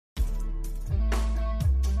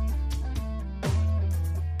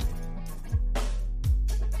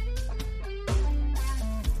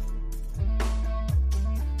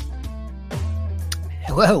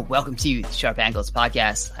Hello, welcome to the Sharp Angles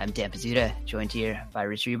podcast. I'm Dan Pizzuta, joined here by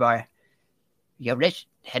Rich Rebar. Yo, Rich,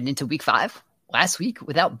 heading into week 5, last week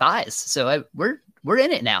without buys. So we're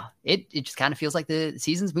in it now. It just kind of feels like the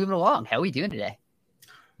season's moving along. How are we doing today?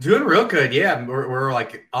 Doing real good, yeah. We're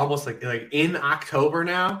like almost like in October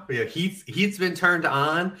now. Yeah, heat's been turned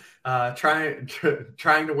on. Trying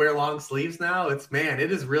to wear long sleeves now. It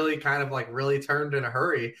is really kind of like really turned in a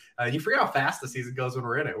hurry. You forget how fast the season goes when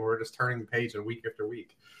we're in it. We're just turning the page in week after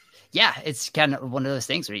week. Yeah, it's kind of one of those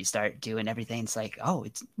things where you start doing everything. It's like, oh,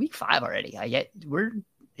 it's week 5 already. We're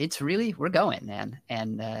going, man,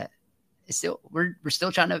 and we're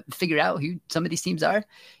still trying to figure out who some of these teams are.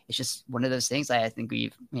 It's just one of those things. I think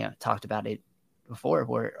we've talked about it before,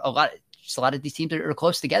 where a lot of these teams are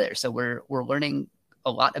close together. So we're learning a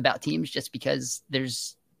lot about teams just because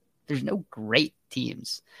there's no great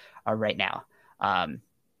teams right now.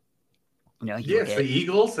 It's the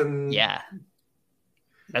Eagles, and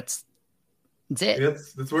that's it.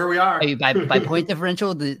 That's where we are. I mean, by point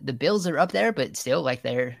differential, the Bills are up there, but still, like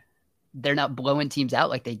they're not blowing teams out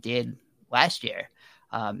like they did last year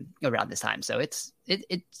around this time. So it's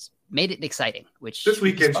made it exciting. Which this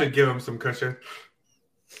weekend should give them some cushion.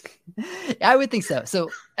 I would think so. So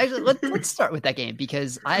actually, let's start with that game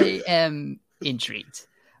because I am intrigued.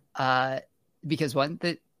 Because one,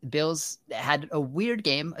 the Bills had a weird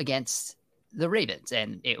game against the Ravens,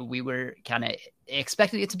 and we were kind of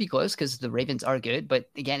expecting it to be close because the Ravens are good. But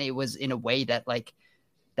again, it was in a way that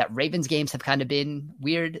that Ravens games have kind of been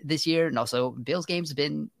weird this year, and also Bills games have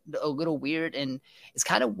been a little weird, and it's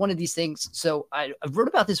kind of one of these things. So I wrote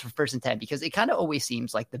about this for First and 10 because it kind of always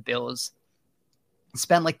seems like the Bills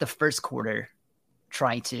spend like the first quarter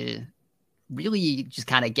trying to really just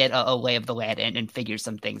kind of get a lay of the land and figure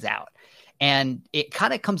some things out. And it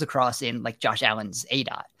kind of comes across in like Josh Allen's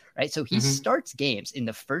ADOT, right? So he starts games in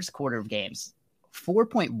the first quarter of games,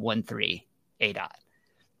 4.13 ADOT.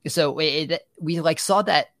 So we like saw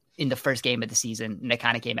that in the first game of the season, and it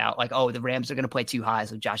kind of came out like, oh, the Rams are going to play too high.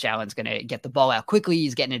 So Josh Allen's going to get the ball out quickly.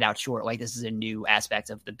 He's getting it out short. Like this is a new aspect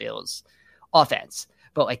of the Bills offense.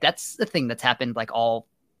 But like that's the thing that's happened like all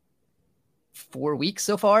 4 weeks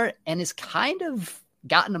so far, and is kind of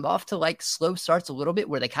gotten them off to like slow starts a little bit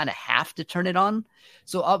where they kind of have to turn it on.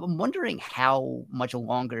 So I'm wondering how much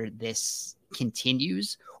longer this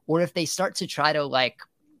continues, or if they start to try to like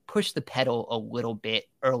push the pedal a little bit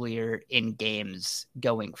earlier in games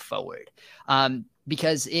going forward.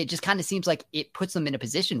 Because it just kind of seems like it puts them in a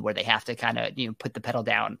position where they have to kind of, put the pedal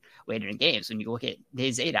down later in games. When you look at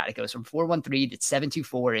his ADOT, it goes from 4.13 to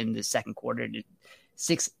 7.24 in the second quarter to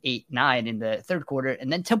 6.89 in the third quarter,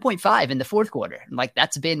 and then 10.5 in the fourth quarter. And like,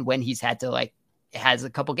 that's been when he's had to has a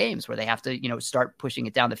couple games where they have to, start pushing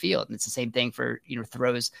it down the field. And it's the same thing for,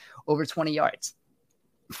 throws over 20 yards.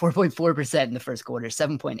 4.4% in the first quarter,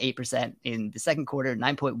 7.8% in the second quarter,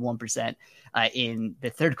 9.1% in the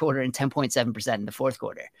third quarter, and 10.7% in the fourth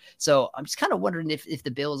quarter. So I'm just kind of wondering if the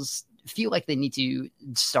Bills feel like they need to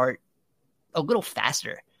start a little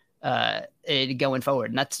faster going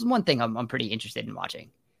forward. And that's one thing I'm pretty interested in watching.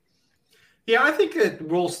 Yeah, I think that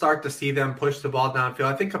we'll start to see them push the ball downfield.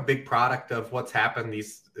 I think a big product of what's happened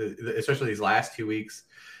especially these last 2 weeks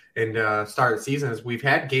and start of the season is we've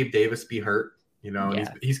had Gabe Davis be hurt.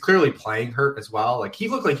 He's clearly playing hurt as well. Like he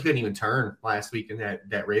looked like he couldn't even turn last week in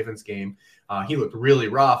that Ravens game. He looked really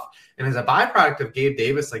rough. And as a byproduct of Gabe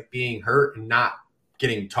Davis, like being hurt and not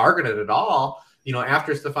getting targeted at all,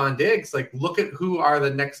 after Stephon Diggs, like look at who are the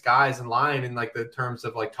next guys in line in like the terms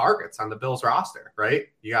of like targets on the Bills roster, right?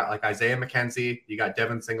 You got like Isaiah McKenzie, you got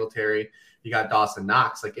Devin Singletary, you got Dawson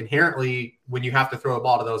Knox. Like inherently, when you have to throw the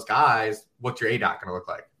ball to those guys, what's your ADOT going to look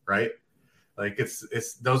like, right? Like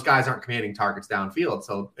it's those guys aren't commanding targets downfield.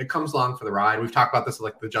 So it comes along for the ride. We've talked about this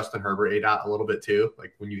like the Justin Herbert ADOT a little bit too.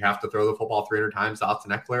 Like when you have to throw the football 300 times out to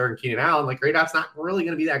Eckler and Keenan Allen, like your ADOT's not really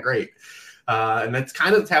going to be that great. And that's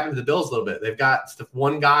kind of what's happened to the Bills a little bit. They've got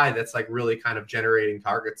one guy that's like really kind of generating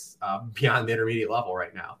targets beyond the intermediate level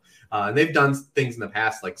right now. And they've done things in the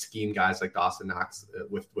past, like scheme guys like Dawson Knox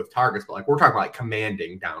with targets, but like we're talking about like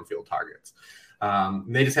commanding downfield targets.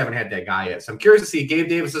 They just haven't had that guy yet. So I'm curious to see. Gabe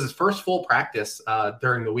Davis is his first full practice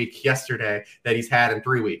during the week yesterday that he's had in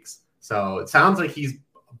 3 weeks. So it sounds like he's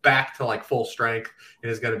back to like full strength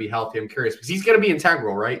and is going to be healthy. I'm curious because he's going to be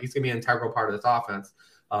integral, right? He's going to be an integral part of this offense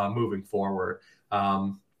moving forward.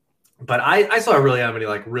 But I saw really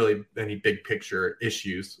any big picture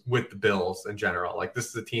issues with the Bills in general. Like this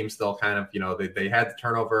is a team still kind of, they had the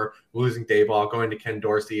turnover, losing Daboll, going to Ken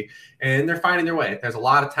Dorsey, and they're finding their way. There's a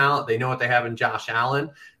lot of talent. They know what they have in Josh Allen.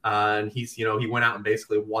 And he's, he went out and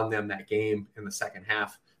basically won them that game in the second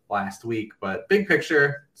half last week. But big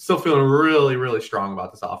picture, still feeling really, really strong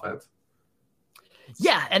about this offense.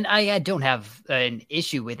 Yeah, and I don't have an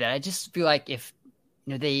issue with that. I just feel like if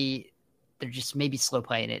they're just maybe slow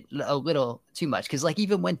playing it a little too much, because like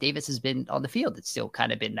even when Davis has been on the field, it's still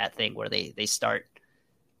kind of been that thing where they start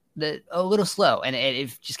a little slow, and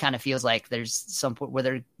it just kind of feels like there's some point where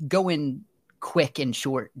they're going quick and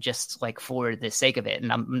short just like for the sake of it,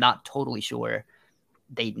 and I'm not totally sure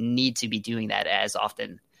they need to be doing that as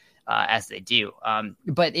often as they do.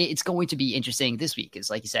 But it's going to be interesting this week, because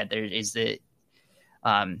like you said, there is the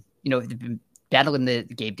battling the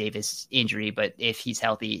Gabe Davis injury, but if he's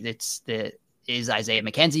healthy, is Isaiah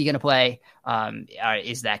McKenzie going to play?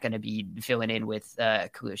 Is that going to be filling in with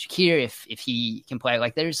Khalil Shakir if he can play?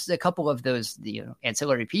 Like, there's a couple of those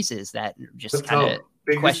ancillary pieces that just kind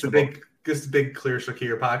of questionable. This is a big Khalil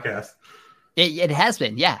Shakir podcast. It has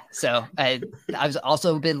been, yeah. So I've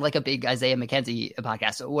also been like a big Isaiah McKenzie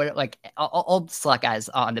podcast. So we're like all slot guys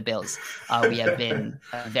on the Bills. We have been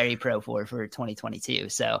very pro for 2022.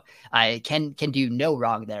 So I can do no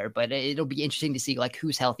wrong there. But it'll be interesting to see like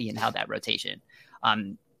who's healthy and how that rotation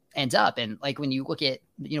ends up. And like when you look at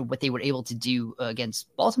what they were able to do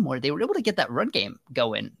against Baltimore, they were able to get that run game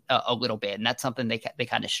going a little bit, and that's something they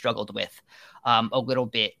kind of struggled with a little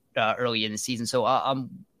bit early in the season. So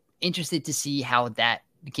I'm interested to see how that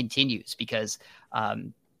continues, because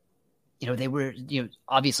they were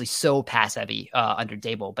obviously so pass heavy under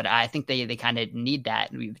Dable, but I think they kind of need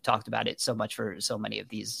that, and we've talked about it so much for so many of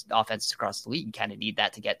these offenses across the league. You kind of need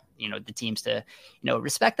that to get the teams to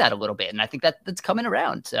respect that a little bit, and I think that's coming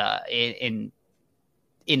around in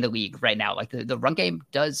the league right now. Like the run game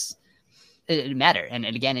does matter, and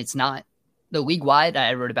again, it's not the league wide.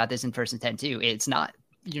 I wrote about this in First and 10 too. It's not,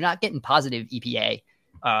 you're not getting positive EPA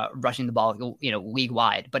rushing the ball, league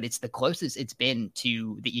wide, but it's the closest it's been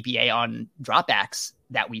to the EPA on dropbacks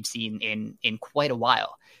that we've seen in quite a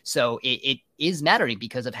while. So it is mattering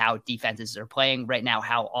because of how defenses are playing right now,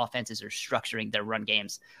 how offenses are structuring their run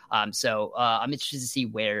games. So I'm interested to see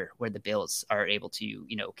where the Bills are able to,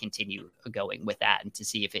 continue going with that, and to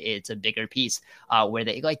see if it's a bigger piece where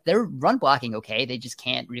they're run blocking. Okay. They just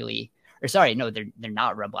can't really, they're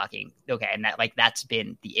not run blocking. Okay. And that's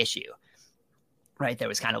been the issue. Right, there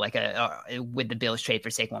was kind of like with the Bills trade for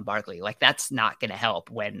Saquon Barkley, like that's not going to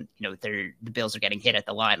help when the Bills are getting hit at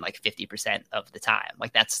the line like 50% of the time.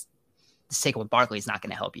 Like that's Saquon Barkley is not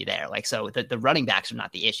going to help you there. Like, so the running backs are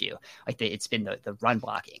not the issue. Like it's been the run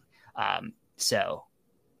blocking. So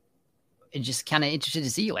it's just kind of interested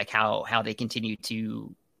to see like how they continue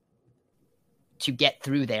to get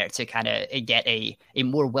through there, to kind of get a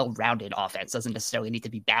more well-rounded offense. Doesn't necessarily need to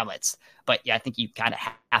be balanced, but yeah, I think you kind of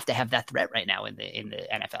have to have that threat right now in the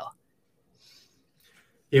NFL.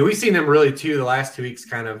 Yeah, we've seen them really too the last 2 weeks,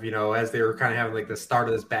 kind of, as they were kind of having like the start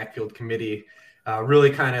of this backfield committee, really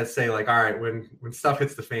kind of say like, all right, when stuff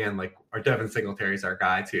hits the fan, like our Devin Singletary's our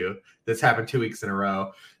guy too. This happened 2 weeks in a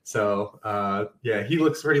row. So yeah, he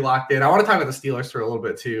looks pretty locked in. I want to talk about the Steelers for a little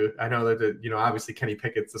bit too. I know that obviously Kenny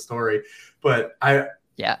Pickett's the story, but I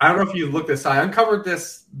don't know if you looked this. I uncovered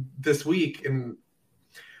this week, and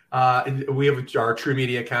we have our True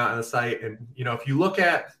Media account on the site, and if you look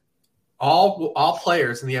at all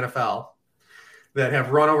players in the NFL that have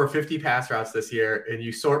run over 50 pass routes this year, and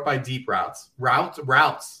you sort by deep routes,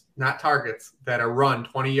 not targets, that are run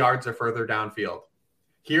 20 yards or further downfield.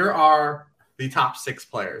 Here are the top 6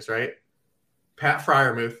 players, right? Pat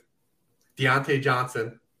Freiermuth, Deontay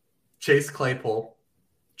Johnson, Chase Claypool,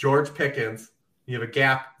 George Pickens. You have a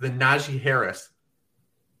gap, then Najee Harris.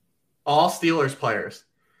 All Steelers players.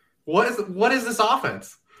 What is this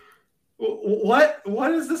offense? What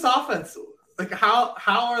is this offense? Like how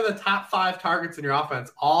are the top 5 targets in your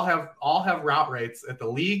offense all have route rates at the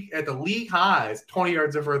league highs 20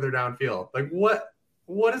 yards or further downfield? Like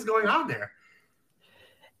what is going on there?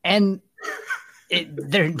 And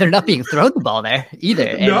they're not being thrown the ball there either.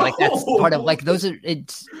 And like that's part of like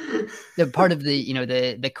the part of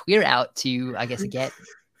the the clear out to, I guess, get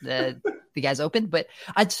the guys open. But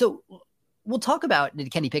so we'll talk about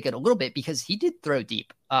Kenny Pickett a little bit, because he did throw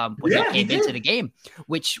deep when he came into the game,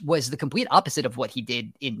 which was the complete opposite of what he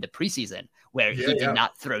did in the preseason, where he did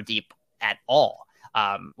not throw deep at all.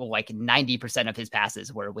 Like 90% of his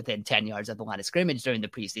passes were within 10 yards of the line of scrimmage during the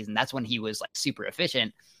preseason. That's when he was like super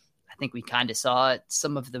efficient. I think we kind of saw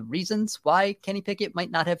some of the reasons why Kenny Pickett might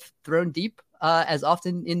not have thrown deep as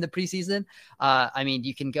often in the preseason. I mean,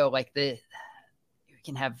 you can go like you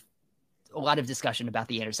can have a lot of discussion about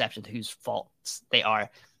the interceptions, whose faults they are.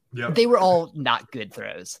 Yep. They were all not good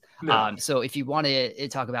throws. No. So if you want to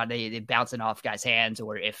talk about they bouncing off guys' hands,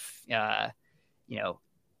 or if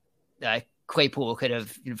Claypool could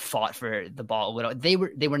have fought for the ball a little. They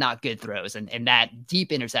were not good throws, and that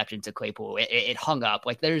deep interception to Claypool, it hung up.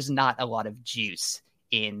 Like there's not a lot of juice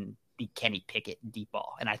in the Kenny Pickett deep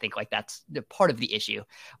ball, and I think like that's the part of the issue.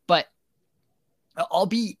 But I'll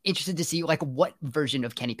be interested to see like what version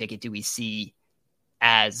of Kenny Pickett do we see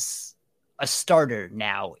as a starter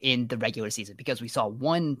now in the regular season, because we saw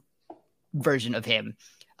one version of him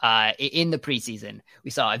in the preseason. We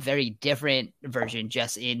saw a very different version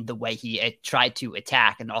just in the way he tried to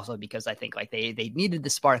attack, and also because I think like they needed the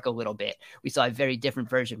spark a little bit. We saw a very different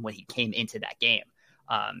version when he came into that game.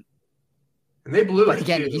 And they blew but it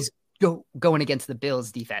again, too. he's going against the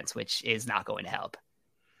Bills defense, which is not going to help.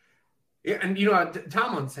 Yeah, and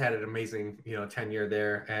Tomlin's had an amazing tenure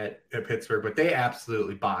there at Pittsburgh, but they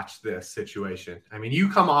absolutely botched this situation. I mean, you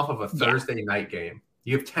come off of a Thursday night game.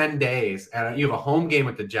 You have 10 days, and you have a home game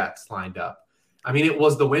with the Jets lined up. I mean, it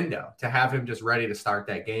was the window to have him just ready to start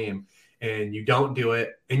that game, and you don't do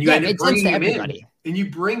it, and you end up bringing him in, and you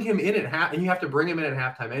bring him in at and you have to bring him in at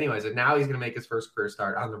halftime anyways, and now he's going to make his first career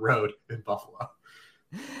start on the road in Buffalo.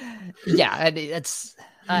 Yeah, and it's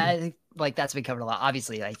like that's been covered a lot.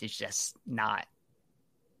 Obviously, like it's just not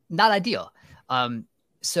ideal.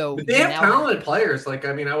 So but they have talented players. Like,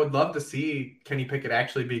 I mean, I would love to see Kenny Pickett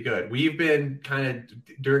actually be good. We've been kind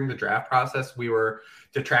of during the draft process, we were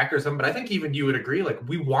detractors of him, but I think even you would agree, like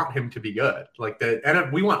we want him to be good. Like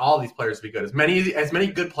and we want all these players to be good. As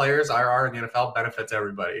many good players are in the NFL benefits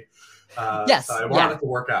everybody. Yes, so I want it to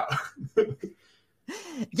work out.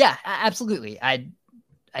 Yeah, absolutely. I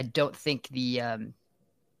don't think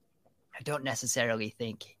I don't necessarily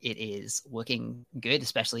think it is looking good,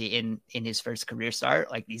 especially in his first career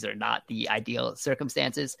start. Like these are not the ideal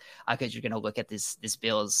circumstances, because you're going to look at this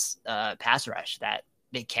Bills pass rush that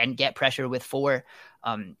they can get pressure with 4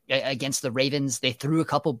 against the Ravens. They threw a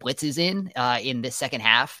couple blitzes in the second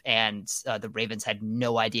half, and the Ravens had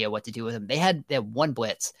no idea what to do with them. They had one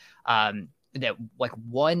blitz that like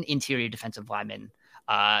one interior defensive lineman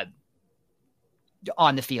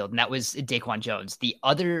on the field, and that was Daquan Jones. The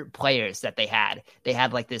other players that they had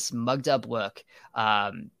like this mugged up look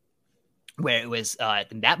where it was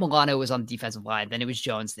Matt Milano was on the defensive line, then it was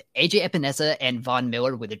Jones, AJ Epinesa and Von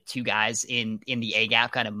Miller were the 2 guys in the A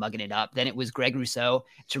gap kind of mugging it up. Then it was Greg Rousseau,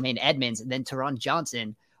 Tremaine Edmonds, and then Teron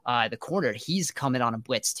Johnson, the corner. He's coming on a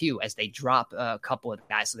blitz too as they drop a couple of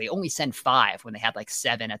guys. So they only send 5 when they had like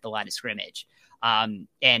 7 at the line of scrimmage. And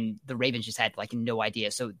the Ravens just had like no idea.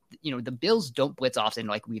 So, the Bills don't blitz often,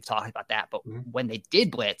 like we've talked about that, but when they did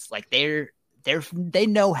blitz, like they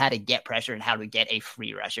know how to get pressure and how to get a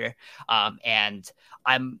free rusher. And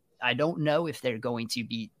I don't know if they're going to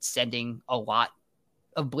be sending a lot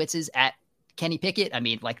of blitzes at Kenny Pickett. I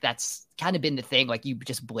mean, like that's kind of been the thing. Like you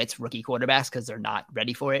just blitz rookie quarterbacks because they're not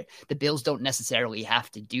ready for it. The Bills don't necessarily have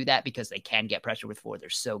to do that because they can get pressure with 4. They're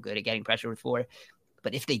so good at getting pressure with 4.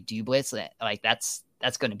 But if they do blitz, like that's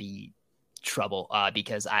going to be trouble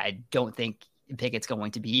because I don't think Pickett's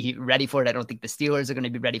going to be ready for it. I don't think the Steelers are going to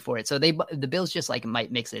be ready for it. So the Bills just like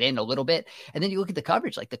might mix it in a little bit. And then you look at the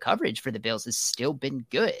coverage, like the coverage for the Bills has still been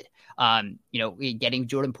good. Getting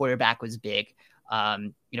Jordan Poyer back was big.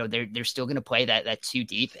 They're still going to play that 2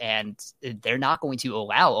 deep, and they're not going to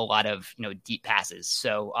allow a lot of, deep passes.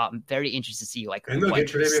 So I'm very interested to see and they'll get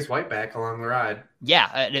Tre'Davious White back along the ride.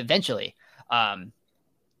 Yeah. Eventually.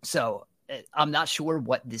 So I'm not sure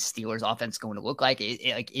what this Steelers offense is going to look like.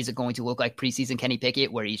 Is it going to look like preseason Kenny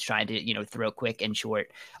Pickett, where he's trying to, throw quick and short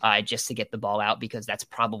just to get the ball out? Because that's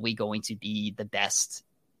probably going to be the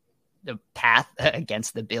path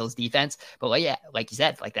against the Bills defense. But like you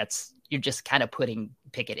said, like you're just kind of putting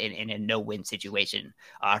Pickett in a no-win situation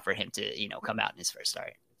for him to, come out in his first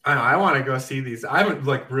start. I know. I want to go see these. I haven't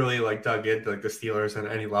really dug into the Steelers on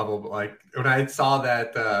any level, but when I saw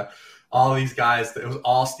that all these guys, it was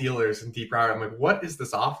all Steelers and deep route. I'm like, what is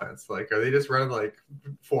this offense? Like, are they just running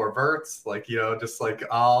 4 verts? Just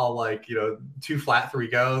all 2 flat 3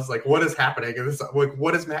 goes? Like, what is happening?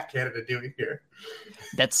 What is Matt Canada doing here?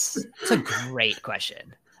 That's a great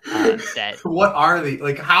question. What are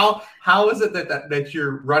the how is it that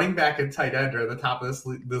your running back and tight end are at the top of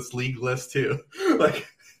this league list too? Like,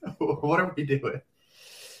 what are we doing?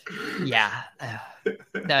 Yeah.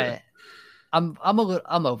 I'm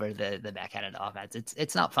over the backhanded offense.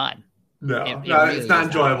 It's not fun. No, really it's not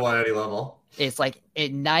enjoyable at any level. It's like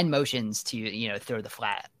 9 motions to throw the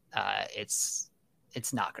flat. It's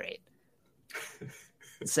not great.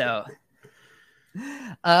 So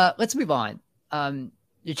let's move on.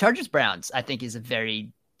 The Chargers Browns, I think, is a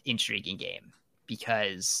very intriguing game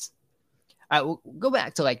because we'll go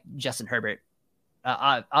back to Justin Herbert.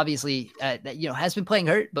 obviously, has been playing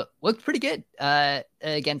hurt, but looked pretty good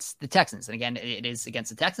against the Texans. And again, it is against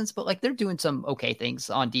the Texans, but like they're doing some okay things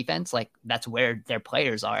on defense. Like that's where their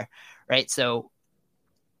players are, right? So,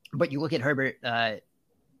 but you look at Herbert,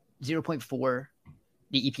 0.4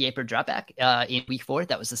 the EPA per dropback in week 4.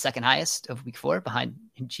 That was the second highest of week 4 behind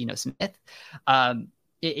Geno Smith.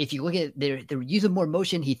 If you look at they're using more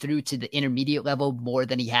motion, he threw to the intermediate level more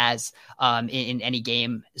than he has in any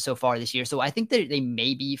game so far this year. So I think they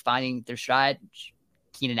may be finding their stride.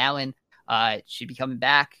 Keenan Allen should be coming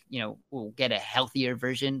back. We'll get a healthier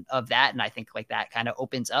version of that. And I think like that kind of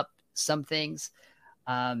opens up some things.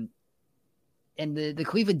 And the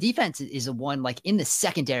Cleveland defense is a one, like in the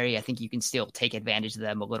secondary, I think you can still take advantage of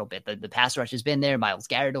them a little bit. The pass rush has been there. Myles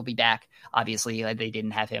Garrett will be back. Obviously, they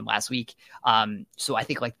didn't have him last week. So I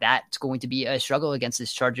think like that's going to be a struggle against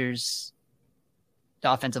this Chargers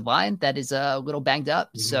offensive line that is a little banged up.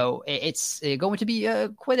 Mm-hmm. So it's going to be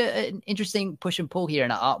quite an interesting push and pull here.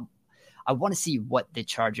 And I want to see what the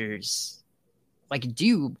Chargers like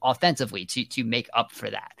do offensively to make up for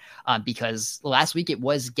that. Because last week it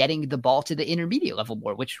was getting the ball to the intermediate level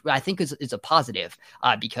more, which I think is a positive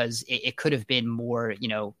because it could have been more,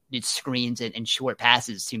 it's screens and short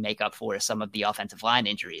passes to make up for some of the offensive line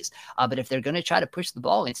injuries. But if they're going to try to push the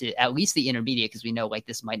ball into at least the intermediate, because we know like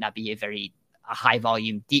this might not be a high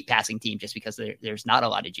volume, deep passing team just because there's not a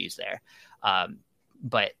lot of juice there.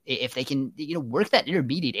 But if they can, work that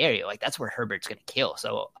intermediate area, like that's where Herbert's going to kill.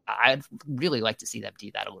 So I'd really like to see them do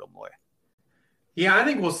that a little more. Yeah, I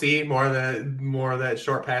think we'll see more of that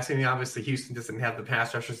short passing. Obviously, Houston doesn't have the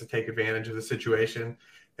pass rushers to take advantage of the situation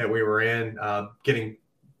that we were in. Getting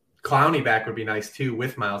Clowney back would be nice too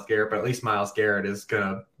with Myles Garrett, but at least Myles Garrett is going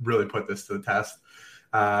to really put this to the test.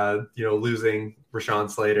 Losing Rashawn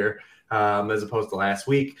Slater. As opposed to last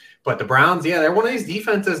week. But the Browns, they're one of these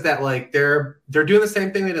defenses that like they're doing the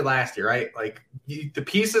same thing they did last year, right? Like the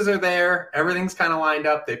pieces are there, everything's kind of lined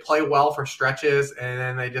up. They play well for stretches, and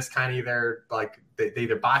then they just kind of either like they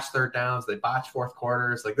either botch third downs, they botch fourth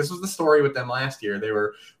quarters. Like this was the story with them last year. They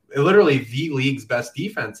were literally the league's best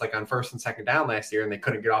defense, like on first and second down last year, and they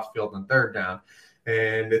couldn't get off the field on third down.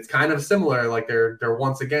 And it's kind of similar, like they're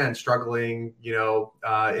once again struggling,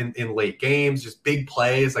 in late games, just big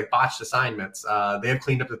plays, like botched assignments. They have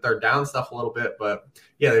cleaned up the third down stuff a little bit, but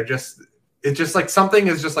it's just like something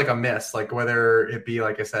is just like a miss, like whether it be,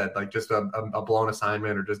 like I said, like just a blown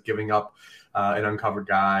assignment or just giving up an uncovered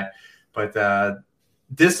guy. But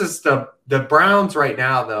this is the Browns right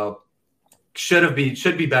now, though. Should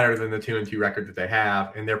be better than the 2-2 record that they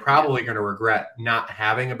have, and they're probably going to regret not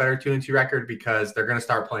having a better 2-2 record because they're going to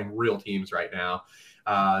start playing real teams right now.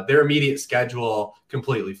 Their immediate schedule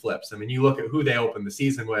completely flips. I mean, you look at who they opened the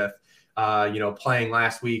season with. Playing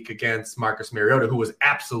last week against Marcus Mariota, who was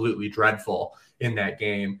absolutely dreadful in that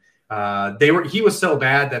game. He was so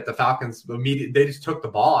bad that the Falcons they just took the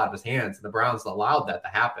ball out of his hands, and the Browns allowed that to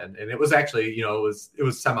happen. And it was actually, it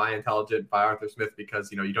was semi-intelligent by Arthur Smith because,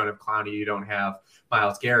 you don't have Clowney, you don't have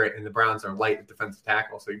Myles Garrett, and the Browns are light at defensive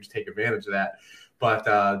tackle. So you just take advantage of that. But,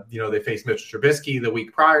 they faced Mitchell Trubisky the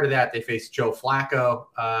week prior to that. They faced Joe Flacco.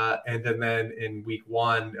 And then in week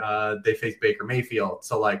 1, they faced Baker Mayfield.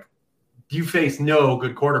 So like, you face no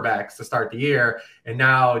good quarterbacks to start the year. And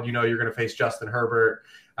now, you're going to face Justin Herbert.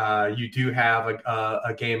 You do have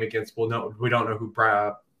a game against, we don't know who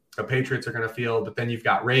the Patriots are going to field, but then you've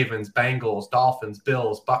got Ravens, Bengals, Dolphins,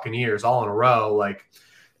 Bills, Buccaneers all in a row. Like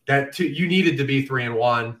that, you needed to be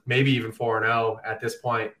 3-1, maybe even 4-0 at this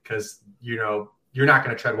point, because, you're not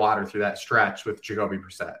going to tread water through that stretch with Jacoby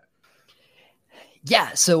Brissett.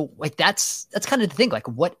 Yeah. So like, that's kind of the thing. Like,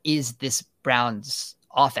 what is this Browns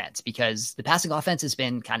offense? Because the passing offense has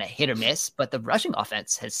been kind of hit or miss, but the rushing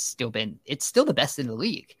offense has still the best in the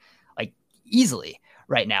league, like easily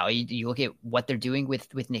right now. You look at what they're doing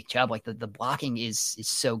with Nick Chubb, like the blocking is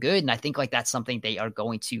so good. And I think like that's something they are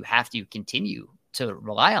going to have to continue to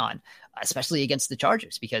rely on, especially against the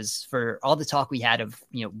Chargers, because for all the talk we had of,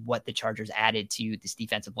 what the Chargers added to this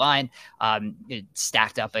defensive line, it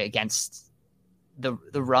stacked up against the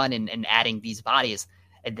run and adding these bodies,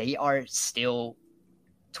 and they are still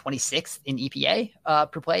 26th in EPA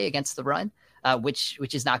per play against the run, which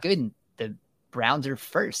is not good. And the Browns are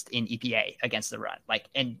first in EPA against the run. Like,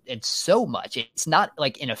 and so much, it's not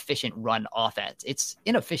like an efficient run offense. It's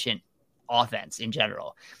inefficient offense in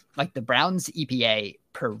general. Like the Browns EPA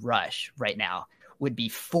per rush right now would be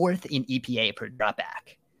 4th in EPA per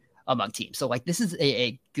dropback among teams. So like this is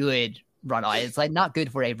a good run on. It's like not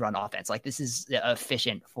good for a run offense. Like this is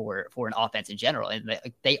efficient for an offense in general. And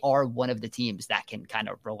they are one of the teams that can kind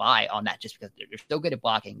of rely on that just because they're so good at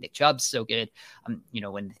blocking. Nick Chubb's so good,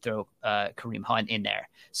 when they throw Kareem Hunt in there.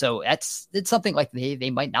 So it's something like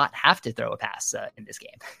they might not have to throw a pass in this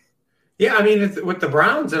game. Yeah, I mean, with the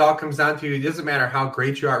Browns, it all comes down to, it doesn't matter how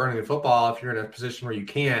great you are running the football if you're in a position where you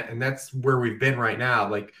can't. And that's where we've been right now.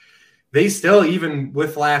 Like, they still, even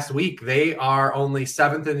with last week, they are only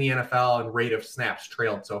 7th in the NFL in rate of snaps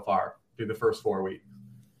trailed so far through the first 4 weeks.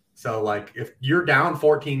 So, like, if you're down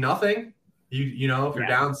 14-0, if you're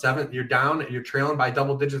down 7, you're trailing by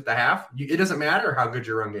double digits at the half, it doesn't matter how good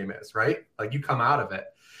your run game is, right? Like, you come out of it.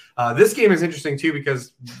 This game is interesting, too,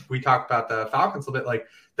 because we talked about the Falcons a little bit. Like,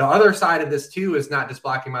 the other side of this, too, is not just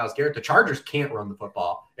blocking Myles Garrett. The Chargers can't run the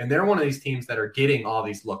football, and they're one of these teams that are getting all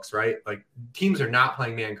these looks, right? Like, teams are not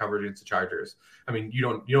playing man coverage against the Chargers. I mean, you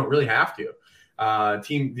don't really have to.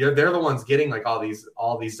 They're the ones getting like all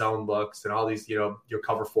these zone looks and all these, your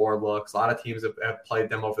cover 4 looks. A lot of teams have played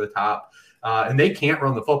them over the top, and they can't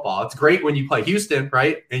run the football. It's great when you play Houston,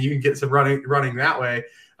 right? And you can get some running that way.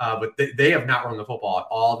 But they have not run the football at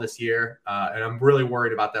all this year. And I'm really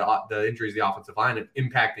worried about the injuries, the offensive line, and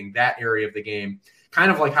impacting that area of the game. Kind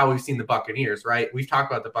of like how we've seen the Buccaneers, right? We've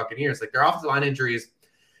talked about the Buccaneers. Like, their offensive line injuries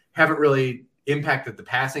haven't really impacted the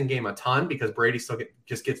passing game a ton because Brady still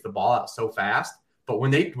just gets the ball out so fast. But when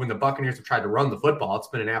the Buccaneers have tried to run the football, it's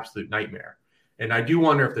been an absolute nightmare. And I do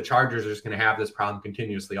wonder if the Chargers are just going to have this problem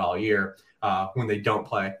continuously all year when they don't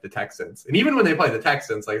play the Texans. And even when they play the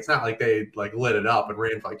Texans, like, it's not like they like lit it up and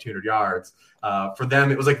ran for like 200 yards. For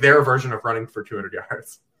them, it was like their version of running for 200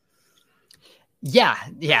 yards. Yeah,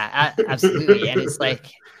 absolutely. And it's like,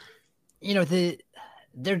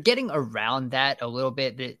 they're getting around that a little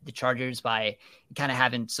bit, the Chargers, by kind of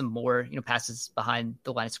having some more, passes behind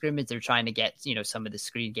the line of scrimmage. They're trying to get, some of the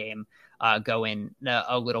screen game going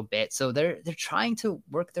a little bit. So they're trying to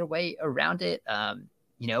work their way around it,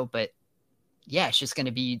 but yeah, it's just going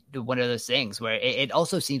to be one of those things where it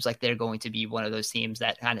also seems like they're going to be one of those teams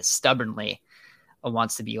that kind of stubbornly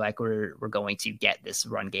wants to be like, we're going to get this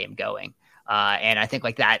run game going. And I think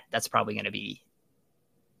like that's probably going to be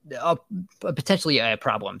potentially a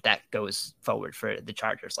problem that goes forward for the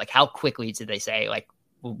Chargers. Like, how quickly do they say, like,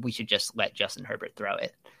 well, we should just let Justin Herbert throw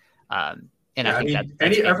it? I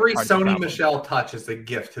think every Sony Michel touch is a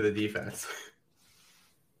gift to the defense.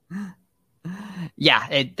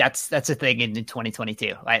 Yeah, that's a thing in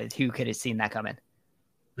 2022. Who could have seen that coming?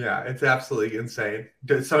 Yeah, it's absolutely insane.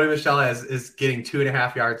 Sony Michel is getting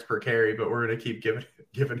 2.5 yards per carry, but we're going to keep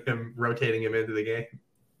rotating him into the game.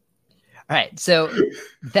 All right, so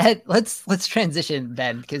let's transition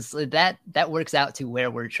then, because that works out to where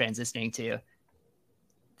we're transitioning to.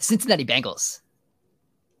 The Cincinnati Bengals.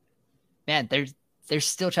 Man, they're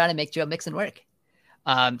still trying to make Joe Mixon work.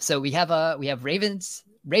 So we have Ravens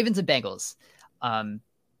and Bengals.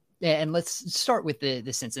 And let's start with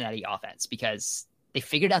the Cincinnati offense, because they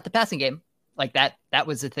figured out the passing game. Like that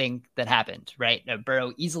was the thing that happened, right?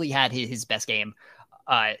 Burrow easily had his best game.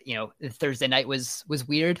 Thursday night was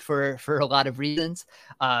weird for a lot of reasons.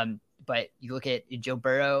 But you look at Joe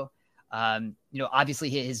Burrow, obviously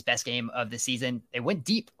his best game of the season. They went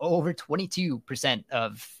deep over 22%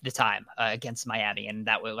 of the time against Miami. And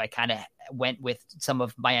that was like kind of went with some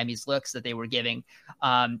of Miami's looks that they were giving.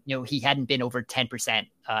 He hadn't been over 10%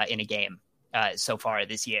 in a game so far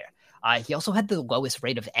this year. He also had the lowest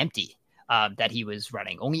rate of empty that he was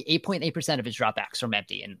running, only 8.8% of his dropbacks from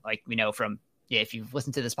empty. And like we know from, if you've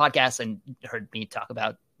listened to this podcast and heard me talk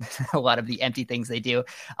about a lot of the empty things they do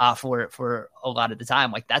for a lot of the time,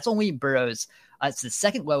 like that's only Burrow's. It's the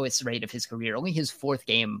second lowest rate of his career, only his 4th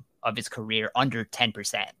game of his career under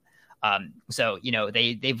 10%. So,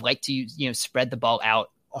 they've liked to, spread the ball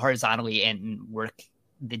out horizontally and work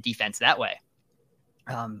the defense that way.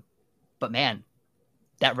 But man,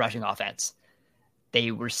 that rushing offense,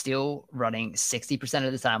 they were still running 60%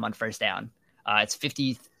 of the time on first down. It's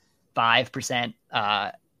 55%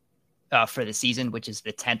 for the season, which is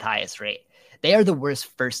the 10th highest rate. They are the worst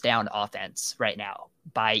first down offense right now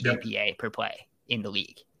by EPA per play in the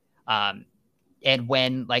league. And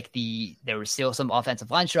when there were still some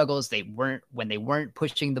offensive line struggles, when they weren't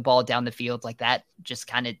pushing the ball down the field like that, just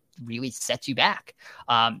kind of really sets you back.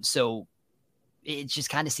 So it just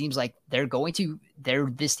kind of seems like they're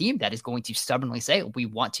this team that is going to stubbornly say, we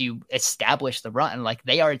want to establish the run. Like,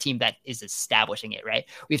 they are a team that is establishing it, right?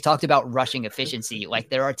 We've talked about rushing efficiency. Like,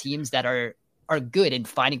 there are teams that are good in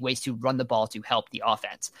finding ways to run the ball to help the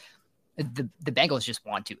offense. The Bengals just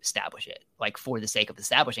want to establish it, like, for the sake of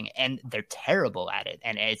establishing it. And they're terrible at it.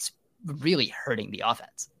 And it's really hurting the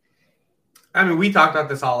offense. I mean, we talked about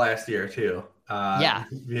this all last year too. Yeah.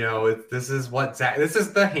 This is this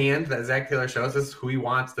is the hand that Zac Taylor shows us who he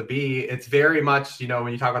wants to be. It's very much,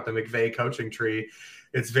 when you talk about the McVay coaching tree,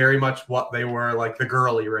 it's very much what they were like the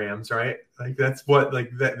Gurley Rams, right? Like that's what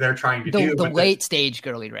they're trying to do. The late stage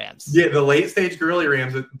Gurley Rams. Yeah, the late stage Gurley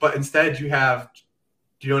Rams, but instead you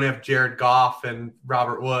don't have Jared Goff and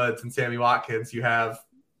Robert Woods and Sammy Watkins. You have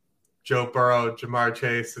Joe Burrow, Jamar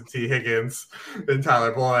Chase, and T. Higgins, and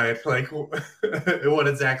Tyler Boyd. Like, what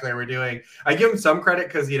exactly are we doing? I give them some credit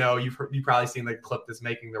because, you've probably seen the clip that's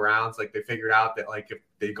making the rounds. Like, they figured out that, like, if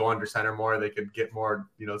they go under center more, they could get more,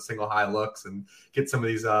 single high looks and get some of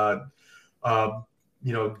these,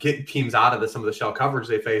 get teams out of some of the shell coverage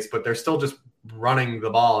they face. But they're still just running the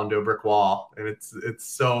ball into a brick wall. And it's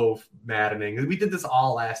so maddening. We did this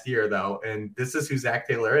all last year, though. And this is who Zac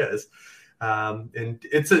Taylor is. And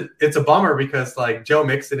it's a bummer because like Joe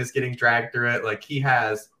Mixon is getting dragged through it. Like he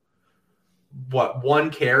has one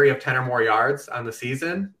carry of 10 or more yards on the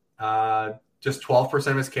season. Just 12%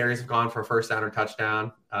 of his carries have gone for a first down or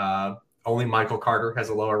touchdown. Only Michael Carter has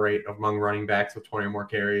a lower rate among running backs with 20 or more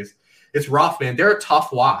carries. It's rough, man. They're a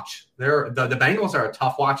tough watch. The Bengals are a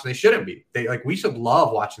tough watch. And they shouldn't be. We should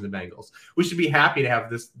love watching the Bengals. We should be happy to have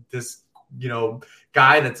this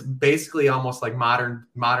guy that's basically almost like modern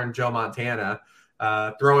Joe Montana,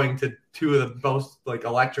 throwing to two of the most like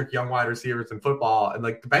electric young wide receivers in football. And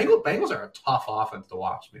like the Bengals are a tough offense to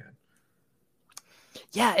watch, man.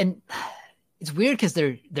 Yeah. And it's weird because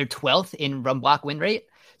they're 12th in run block win rate.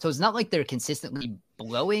 So it's not like they're consistently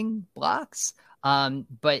blowing blocks.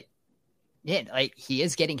 But yeah, like he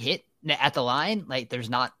is getting hit at the line. Like there's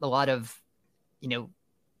not a lot of,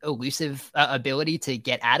 elusive ability to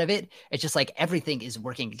get out of it. It's just like everything is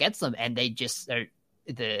working against them, and they just are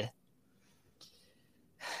the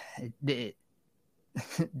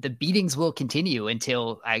beatings will continue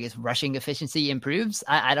until I guess rushing efficiency improves.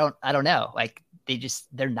 I don't know. Like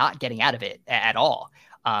they're not getting out of it at all.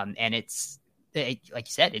 And it's like you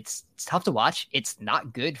said, it's tough to watch. It's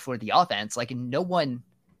not good for the offense. Like no one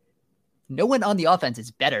on the offense is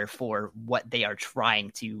better for what they are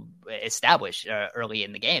trying to establish early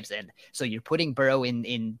in the games. And so you're putting Burrow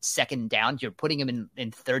in second down, you're putting him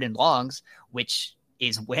in third and longs, which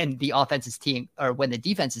is when the offense is teeing or when the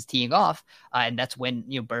defense is teeing off. And that's when,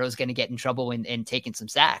 Burrow's going to get in trouble and taking some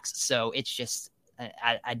sacks. So it's just,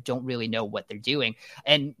 I don't really know what they're doing.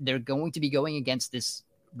 And they're going to be going against this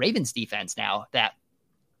Ravens defense now that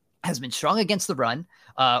has been strong against the run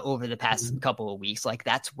over the past couple of weeks. Like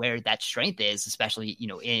that's where that strength is, especially,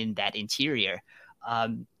 in that interior.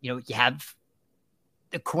 You have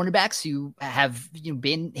the cornerbacks who have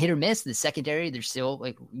been hit or miss. The secondary, there's still,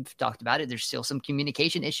 like we've talked about it, there's still some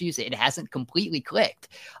communication issues. It hasn't completely clicked.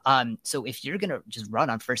 So if you're going to just run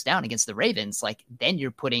on first down against the Ravens, like then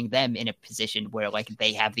you're putting them in a position where like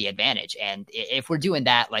they have the advantage. And if we're doing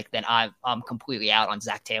that, like then I'm completely out on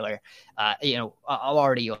Zac Taylor. I'm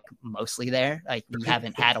already like mostly there. Like we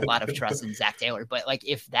haven't had a lot of trust in Zac Taylor, but like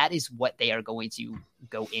if that is what they are going to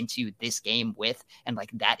go into this game with, and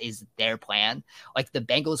like that is their plan, like the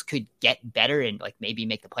Bengals could get better and like maybe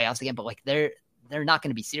make the playoffs again, but like they're not going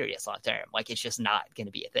to be serious long term. Like it's just not going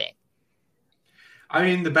to be a thing. I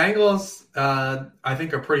mean, the Bengals, I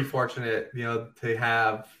think are pretty fortunate, to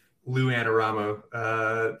have Lou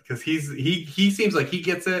Anarumo, because he seems like he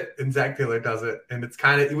gets it and Zac Taylor does it, and it's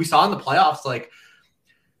kind of we saw in the playoffs like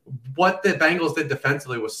what the Bengals did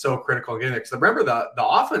defensively was so critical in getting there. Because remember, the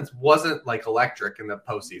offense wasn't like electric in the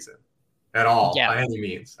postseason at all by any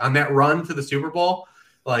means. On that run to the Super Bowl,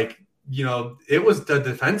 like, it was the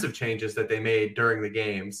defensive changes that they made during the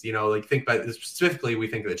games. Like think about specifically, we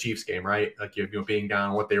think of the Chiefs game, right? Like, being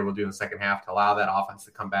down, what they were able to do in the second half to allow that offense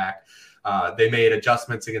to come back. They made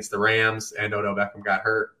adjustments against the Rams, and Odell Beckham got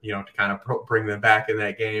hurt, to kind of bring them back in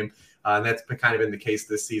that game. And that's been kind of been the case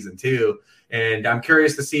this season too. And I'm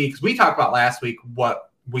curious to see, because we talked about last week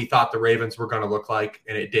what we thought the Ravens were going to look like,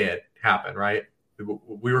 and it did happen, right?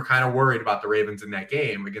 We were kind of worried about the Ravens in that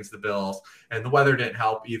game against the Bills, and the weather didn't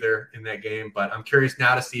help either in that game. But I'm curious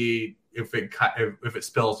now to see if it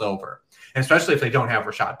spills over, and especially if they don't have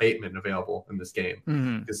Rashad Bateman available in this game.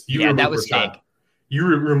 Because that was big. You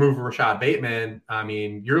remove Rashad Bateman, I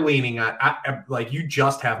mean, you're leaning on like you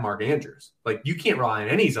just have Mark Andrews. Like you can't rely on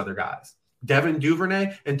any of these other guys. Devin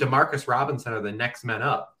Duvernay and Demarcus Robinson are the next men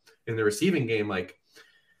up in the receiving game. Like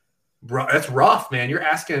that's rough, man. You're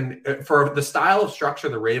asking for the style of structure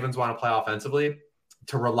the Ravens want to play offensively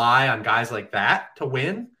to rely on guys like that to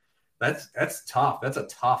win. That's tough. That's a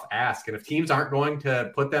tough ask. And if teams aren't going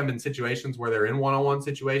to put them in situations where they're in one-on-one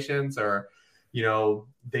situations or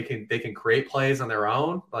they can create plays on their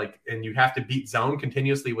own, like, and you have to beat zone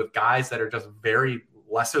continuously with guys that are just very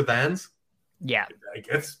lesser thans. Yeah. Like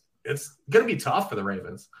it's going to be tough for the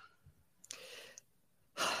Ravens.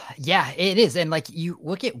 Yeah, it is. And like, you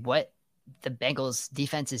look at what the Bengals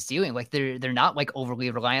defense is doing, like they're not like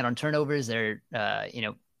overly reliant on turnovers. They're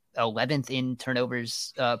 11th in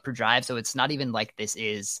turnovers per drive. So it's not even like this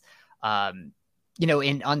is an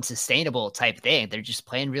unsustainable type thing. They're just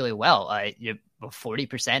playing really well.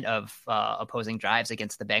 40% of opposing drives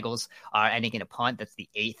against the Bengals are ending in a punt. That's the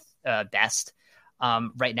 8th best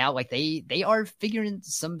right now. Like they are figuring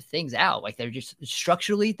some things out. Like they're just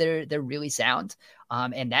structurally they're really sound,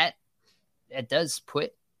 and that does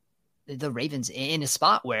put the Ravens in a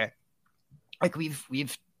spot where, like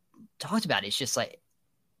we've talked about, it's just like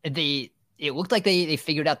it looked like they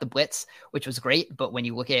figured out the blitz, which was great. But when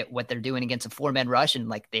you look at what they're doing against a 4-man rush, and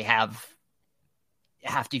like they have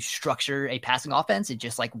to structure a passing offense, it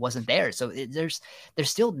just like wasn't there. So there's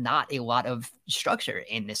still not a lot of structure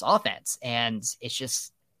in this offense. And it's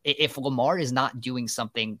just, if Lamar is not doing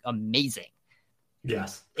something amazing,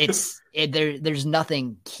 yes, there's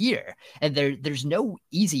nothing here. And there's no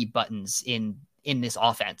easy buttons in this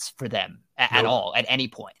offense for them at all, at any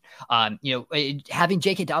point. Having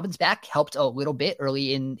J.K. Dobbins back helped a little bit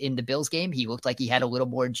early in the Bills game. He looked like he had a little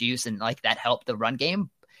more juice, and like that helped the run game,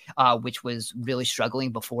 which was really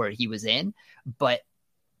struggling before he was in. But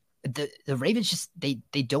the Ravens just, they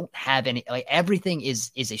don't have any, like, everything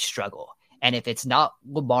is a struggle. And if it's not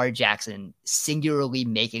Lamar Jackson singularly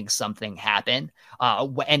making something happen,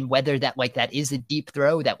 and whether that is a deep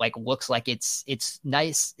throw that like looks like it's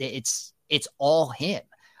nice, it's all him.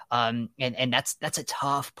 And that's a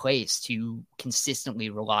tough place to consistently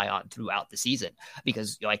rely on throughout the season,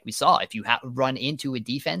 because like we saw, if you run into a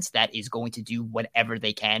defense that is going to do whatever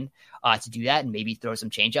they can to do that, and maybe throw some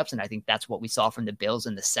changeups. And I think that's what we saw from the Bills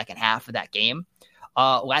in the second half of that game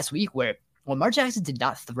last week, where Lamar Jackson did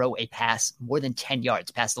not throw a pass more than 10 yards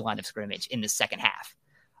past the line of scrimmage in the second half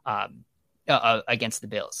against the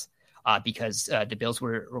Bills. Because the Bills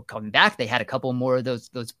were coming back. They had a couple more of those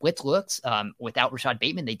blitz looks. Without Rashad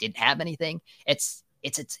Bateman, they didn't have anything. It's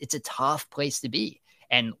a tough place to be.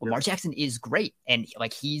 And Lamar Jackson is great, and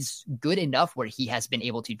like he's good enough where he has been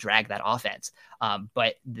able to drag that offense.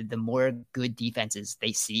 But the more good defenses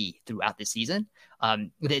they see throughout the season,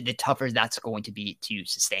 the tougher that's going to be to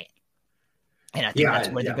sustain. And I think that's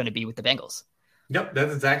where they're going to be with the Bengals. Yep,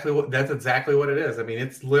 that's exactly what it is. I mean,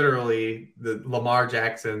 it's literally the Lamar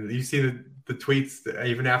Jackson. You see the tweets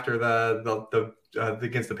even after the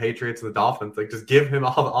against the Patriots and the Dolphins. Like, just give him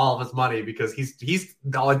all of his money, because he's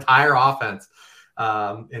the entire offense.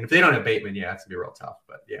 And if they don't have Bateman, it's gonna be real tough.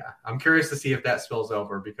 But yeah, I'm curious to see if that spills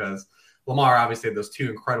over, because Lamar obviously had those 2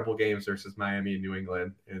 incredible games versus Miami and New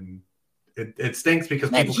England, and it stinks because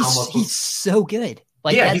he's so good.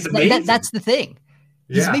 Like, he's amazing. That's the thing.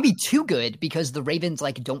 He's maybe too good because the Ravens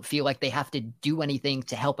like don't feel like they have to do anything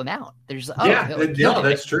to help him out.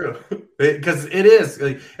 That's true. Because it is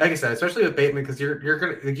like I said, especially with Bateman, because you're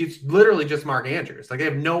gonna, like, it's literally just Mark Andrews. Like, they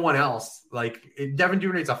have no one else. Like, Devin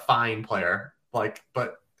Duvernay's a fine player, like,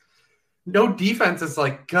 but no defense is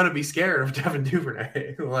like gonna be scared of Devin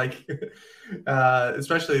Duvernay. Like,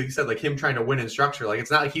 especially like you said, like him trying to win in structure. Like,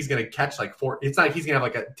 it's not like he's gonna catch like 4. It's not like he's gonna have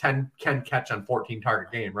like a 10 catch on 14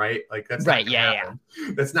 target game, right? Like, that's right.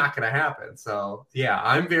 That's not gonna happen. So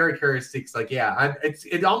I'm very curious.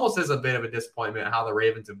 It almost is a bit of a disappointment how the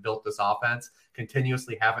Ravens have built this offense,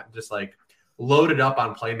 continuously haven't just like loaded up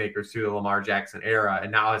on playmakers through the Lamar Jackson era,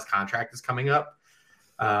 and now his contract is coming up.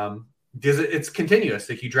 It's continuous.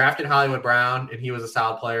 Like, you drafted Hollywood Brown and he was a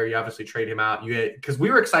solid player. You obviously trade him out. Because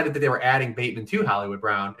we were excited that they were adding Bateman to Hollywood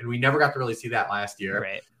Brown, and we never got to really see that last year.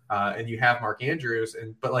 Right. And you have Mark Andrews,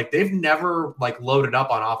 but like they've never like loaded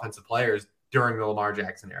up on offensive players during the Lamar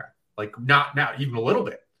Jackson era. Like, not now, even a little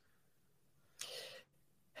bit.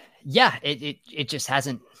 Yeah, it just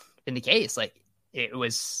hasn't been the case. Like, it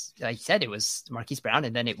was, like you said, it was Marquise Brown,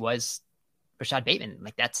 and then it was Rashad Bateman.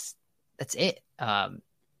 Like, that's it.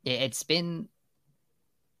 It's been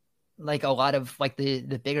like a lot of like the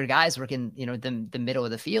bigger guys working, the middle of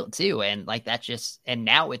the field too. And like and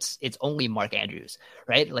now it's only Mark Andrews,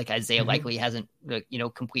 right? Like, Isaiah Likely hasn't,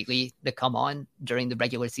 completely come on during the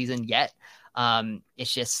regular season yet.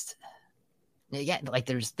 It's just, like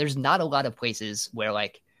there's not a lot of places where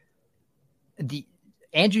like the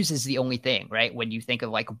Andrews is the only thing, right? When you think of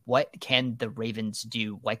like, what can the Ravens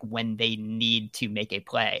do? Like, when they need to make a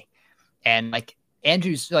play, and like,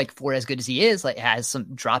 Andrews, like, for as good as he is, like, has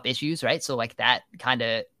some drop issues, right? So like that kind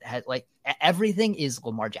of has like everything is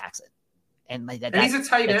Lamar Jackson, And like and he's a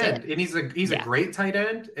tight end, it. and he's a great tight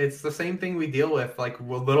end. It's the same thing we deal with. Like a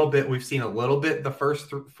little bit, we've seen a little bit the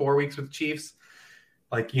first 4 weeks with the Chiefs.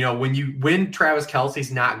 Like, you know, when Travis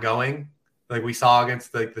Kelce's not going, like we saw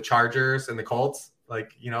against the Chargers and the Colts,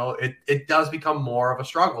 like, you know, it does become more of a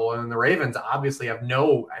struggle. And the Ravens obviously have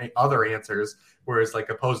no other answers, whereas like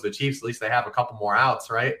opposed to the Chiefs, at least they have a couple more outs,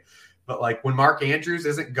 right? But like when Mark Andrews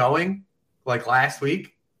isn't going, like last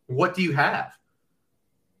week, what do you have?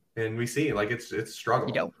 And we see like it's struggle.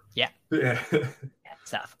 You know, yeah. Yeah.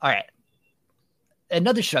 It's tough. All right.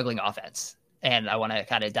 Another struggling offense. And I want to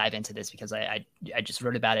kind of dive into this because I just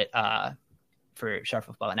wrote about it for Sharp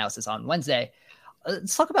Football Analysis on Wednesday.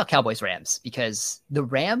 Let's talk about Cowboys Rams, because the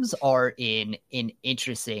Rams are in an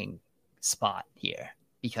interesting spot here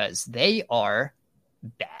because they are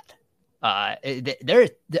bad. They're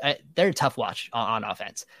a tough watch on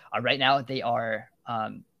offense. Right now they are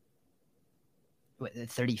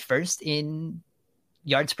 31st in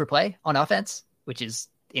yards per play on offense, which is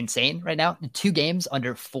insane right now. 2 games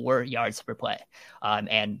under 4 yards per play.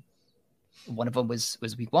 And one of them was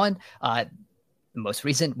week 1. The most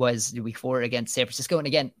recent was week 4 against San Francisco. And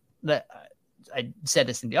again, I said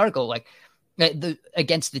this in the article, like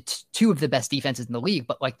against the 2 of the best defenses in the league,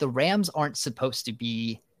 but like the Rams aren't supposed to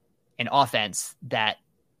be an offense that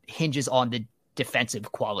hinges on the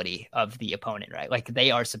defensive quality of the opponent, right? Like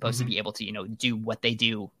they are supposed to be able to, you know, do what they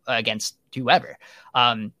do against whoever.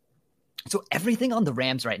 So everything on the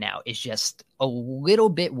Rams right now is just a little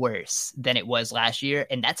bit worse than it was last year.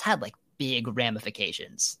 And that's had like big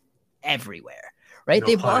ramifications everywhere, right? No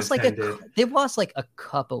they've pun lost intended. they've lost like a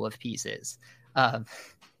couple of pieces. There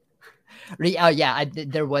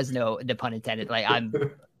was no the pun intended. Like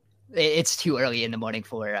it's too early in the morning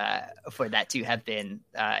for that to have been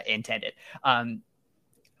intended.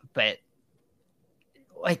 But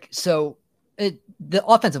like, so the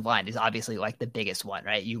offensive line is obviously like the biggest one,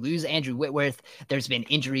 right? You lose Andrew Whitworth. There's been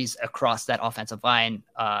injuries across that offensive line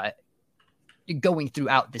going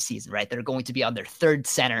throughout the season, right? They're going to be on their 3rd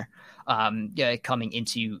center coming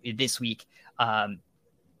into this week.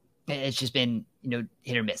 It's just been, you know,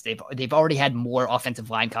 hit or miss. They've already had more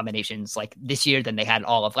offensive line combinations like this year than they had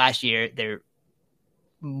all of last year. Their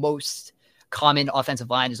most common offensive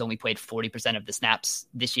line has only played 40% of the snaps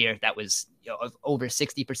this year. That was, you know, over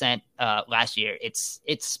 60% last year.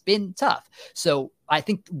 It's been tough. So I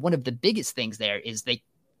think one of the biggest things there is they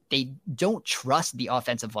don't trust the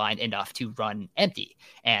offensive line enough to run empty.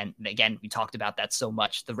 And again, we talked about that so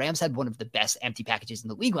much. The Rams had one of the best empty packages in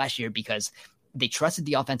the league last year because they trusted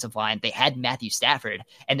the offensive line. They had Matthew Stafford,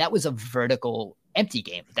 and that was a vertical empty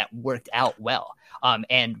game that worked out well.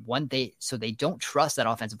 And they don't trust that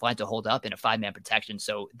offensive line to hold up in a 5-man protection.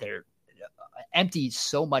 So they're empty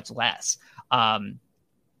so much less.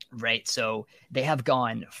 Right. So they have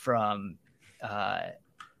gone from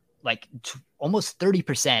almost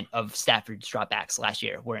 30% of Stafford's dropbacks last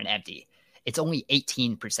year were an empty. It's only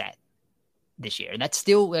 18% this year. And that's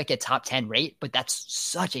still like a top 10 rate, but that's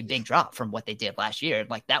such a big drop from what they did last year.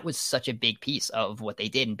 Like that was such a big piece of what they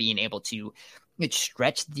did in being able to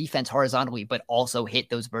stretch the defense horizontally, but also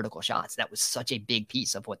hit those vertical shots. That was such a big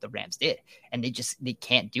piece of what the Rams did. And they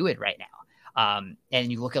can't do it right now.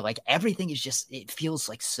 And you look at like everything is just, it feels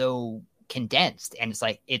like so condensed. And it's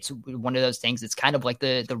like, it's one of those things. It's kind of like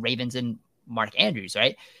the Ravens and Mark Andrews,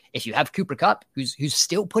 right? If you have Cooper Kupp, who's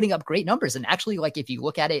still putting up great numbers, and actually, like if you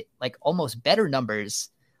look at it, like almost better numbers,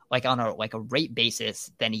 like on a rate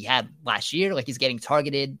basis than he had last year. Like he's getting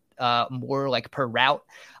targeted more like per route.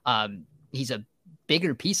 He's a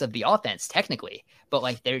bigger piece of the offense technically, but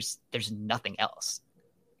like there's nothing else.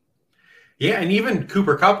 Yeah, and even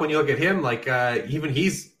Cooper Kupp, when you look at him, like even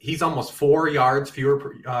he's almost 4 yards fewer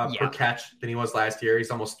per catch than he was last year.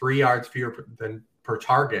 He's almost 3 yards fewer than per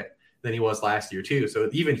target than he was last year too. So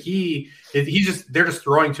even they're just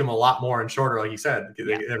throwing to him a lot more and shorter, like you said,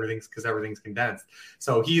 because everything's condensed.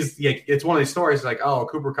 So it's one of these stories like, oh,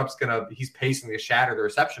 Cooper Kupp's he's pacing to shatter the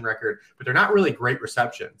reception record, but they're not really great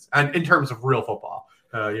receptions and in terms of real football.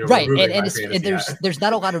 Right. And there's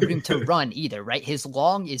not a lot of room to run either, right? His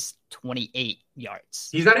long is 28 yards.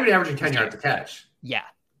 He's not even averaging 10 yards a catch. Yeah.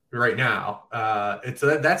 Right now,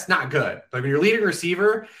 that's not good. Like when you're leading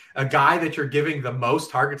receiver, a guy that you're giving the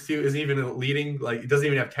most targets to isn't even leading, like he doesn't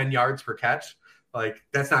even have 10 yards per catch. Like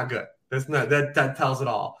that's not good. That tells it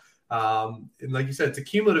all. And like you said, it's a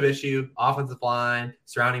cumulative issue. Offensive line,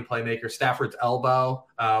 surrounding playmaker, Stafford's elbow,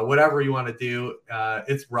 whatever you want to do.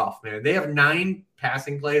 It's rough, man. They have 9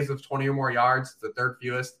 passing plays of 20 or more yards, the 3rd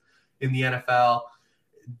fewest in the NFL.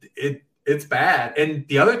 It's bad. And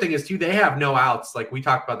the other thing is too, they have no outs. Like we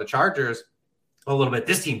talked about the Chargers a little bit.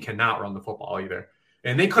 This team cannot run the football either.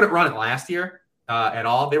 And they couldn't run it last year at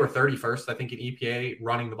all. They were 31st, I think, in EPA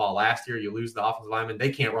running the ball last year. You lose the offensive lineman.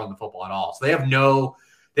 They can't run the football at all. So they have no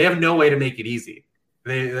way to make it easy.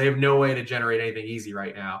 They have no way to generate anything easy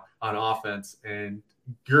right now on offense. And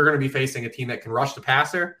you're going to be facing a team that can rush the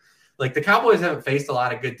passer. Like, the Cowboys haven't faced a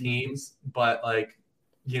lot of good teams, but like,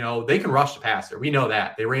 you know, they can rush the passer. We know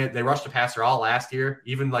that. They rushed the passer all last year.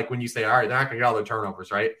 Even like when you say, all right, they're not going to get all their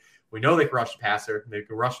turnovers, right? We know they can rush the passer. They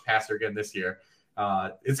can rush the passer again this year.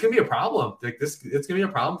 It's going to be a problem. It's going to be a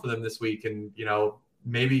problem for them this week. And, you know,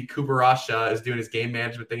 maybe Cooper Rush is doing his game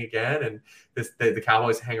management thing again, and the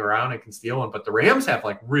Cowboys hang around and can steal one. But the Rams have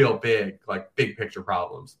like real big picture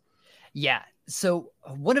problems. Yeah. So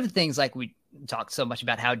one of the things, like, we talked so much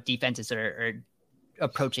about how defenses are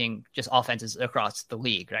approaching just offenses across the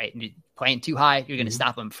league, right? And playing too high, you're going to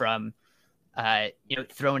stop them from,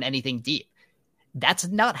 throwing anything deep. That's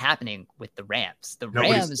not happening with the Rams.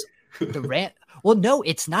 Well, no,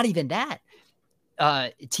 it's not even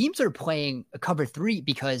that. Teams are playing a cover 3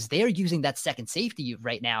 because they are using that second safety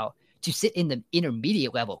right now to sit in the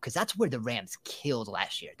intermediate level, because that's where the Rams killed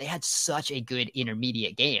last year. They had such a good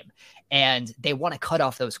intermediate game, and they want to cut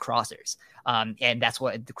off those crossers. And that's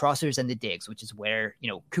what the crossers and the digs, which is where, you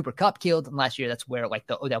know, Cooper Kupp killed them last year. That's where like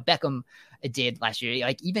the Odell Beckham did last year.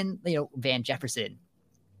 Like, even, you know, Van Jefferson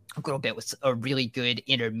a little bit was a really good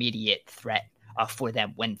intermediate threat for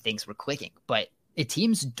them when things were clicking. But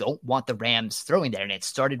teams don't want the Rams throwing there, and it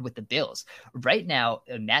started with the Bills. Right now,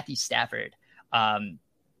 Matthew Stafford, so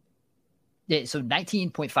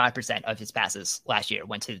 19.5% of his passes last year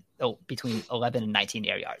went to between 11 and 19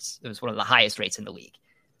 air yards. It was one of the highest rates in the league.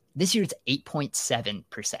 This year, it's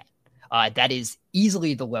 8.7%. That is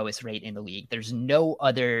easily the lowest rate in the league. There's no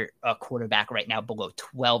other quarterback right now below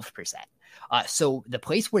 12%. So the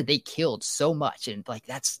place where they killed so much, and like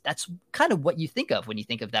that's kind of what you think of when you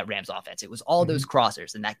think of that Rams offense. It was all those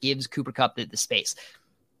crossers, and that gives Cooper Kupp the space.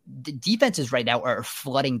 The defenses right now are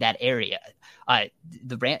flooding that area.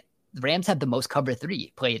 The Rams have the most cover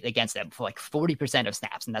 3 played against them for like 40% of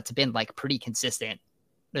snaps, and that's been like pretty consistent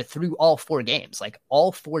through all 4 games. Like,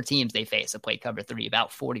 all 4 teams they face have played cover 3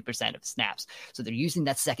 about 40% of snaps. So they're using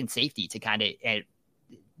that second safety to kind of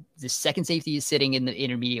the second safety is sitting in the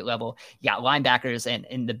intermediate level. You got linebackers,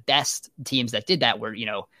 and the best teams that did that were, you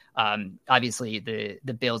know, obviously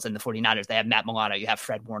the Bills and the 49ers. They have Matt Milano. You have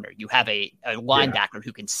Fred Warner. You have a linebacker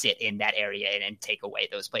who can sit in that area and take away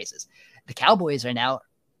those places. The Cowboys are now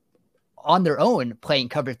on their own playing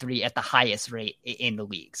cover 3 at the highest rate in the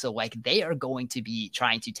league. So like, they are going to be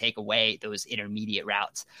trying to take away those intermediate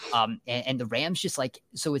routes. And the Rams just like,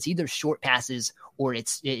 so it's either short passes or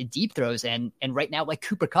it's deep throws. And right now, like,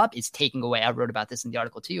 Cooper Kupp is taking away. I wrote about this in the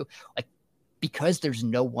article too, like, because there's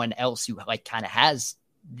no one else who like kind of has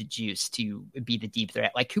the juice to be the deep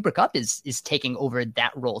threat. Like, Cooper Kupp is taking over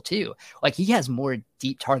that role too. Like, he has more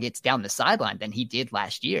deep targets down the sideline than he did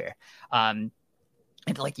last year.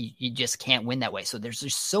 And like, you just can't win that way. So there's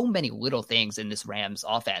just so many little things in this Rams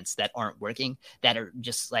offense that aren't working, that are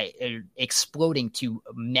just like exploding to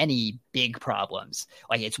many big problems.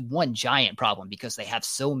 Like, it's one giant problem because they have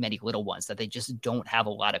so many little ones that they just don't have a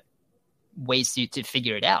lot of ways to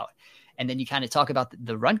figure it out. And then you kind of talk about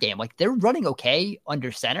the run game. Like, they're running okay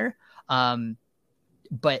under center.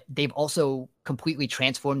 But they've also completely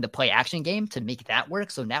transformed the play action game to make that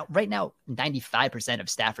work. So right now, 95% of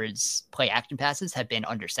Stafford's play action passes have been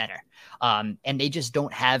under center. And they just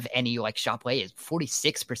don't have any like shot plays.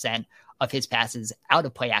 46% of his passes out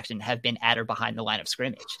of play action have been at or behind the line of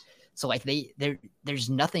scrimmage. So like, there's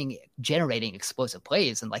nothing generating explosive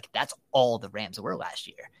plays. And like, that's all the Rams were last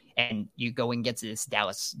year. And you go and get to this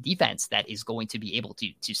Dallas defense that is going to be able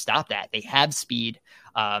to stop that. They have speed,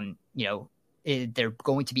 they're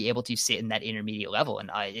going to be able to sit in that intermediate level.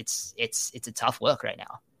 And it's a tough look right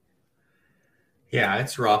now. Yeah,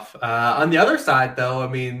 it's rough. On the other side, though, I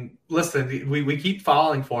mean, listen, we keep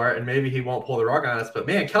falling for it, and maybe he won't pull the rug on us, but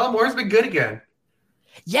man, Kellen Moore's been good again.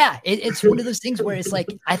 Yeah, it's one of those things where it's like,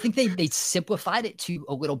 I think they simplified it to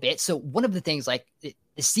a little bit. So one of the things, like, the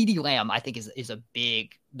CeeDee Lamb, I think is a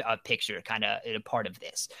big picture, kind of a part of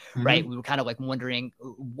this, right? We were kind of like wondering,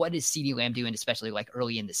 what is CeeDee Lamb doing, especially like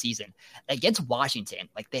early in the season against Washington?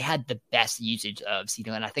 Like, they had the best usage of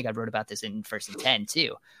CeeDee Lamb. I think I wrote about this in 1st and 10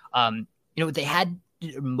 too. They had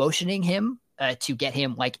motioning him to get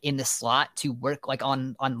him like in the slot to work like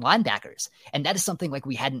on linebackers, and that is something like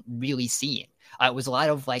we hadn't really seen. It was a lot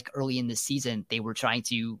of like early in the season, they were trying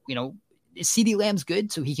to, CeeDee Lamb's good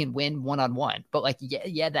so he can win one-on-one, but like,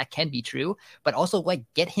 yeah, that can be true, but also like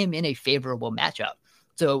get him in a favorable matchup.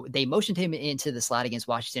 So they motioned him into the slot against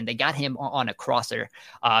Washington. They got him on a crosser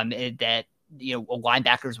that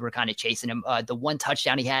linebackers were kind of chasing him. The one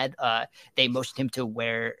touchdown he had, they motioned him to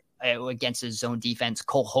where against his zone defense,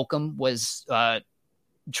 Cole Holcomb was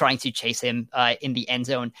trying to chase him in the end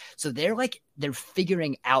zone. So they're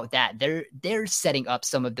figuring out that they're setting up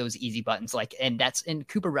some of those easy buttons, and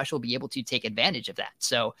Cooper Rush will be able to take advantage of that.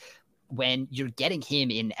 So when you're getting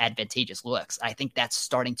him in advantageous looks, I think that's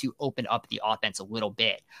starting to open up the offense a little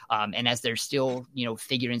bit. And as they're still,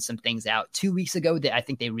 figuring some things out, 2 weeks ago, I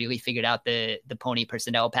think they really figured out the pony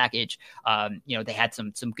personnel package. They had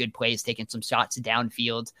some good plays, taking some shots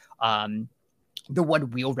downfield. The one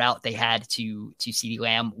wheel route they had to CeeDee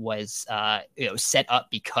Lamb was set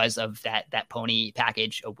up because of that pony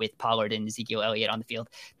package with Pollard and Ezekiel Elliott on the field.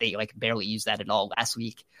 They barely used that at all last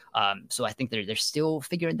week. So I think they're still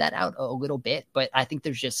figuring that out a little bit, but I think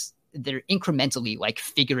they're incrementally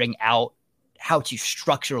figuring out how to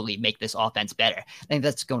structurally make this offense better. I think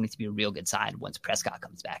that's going to be a real good sign once Prescott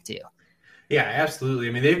comes back too. Yeah, absolutely.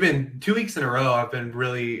 I mean, they've been 2 weeks in a row. I've been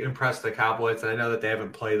really impressed with the Cowboys, and I know that they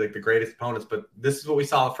haven't played the greatest opponents, but this is what we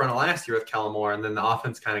saw in front of last year with Kellen Moore, and then the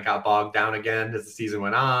offense kind of got bogged down again as the season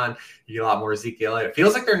went on. You get a lot more Ezekiel. It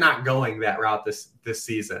feels like they're not going that route this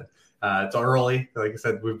season. It's early. Like I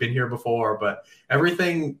said, we've been here before, but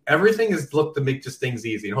everything has looked to make just things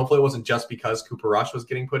easy. And hopefully it wasn't just because Cooper Rush was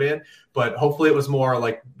getting put in, but hopefully it was more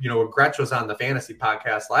when Gretsch was on the fantasy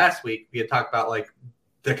podcast last week, we had talked about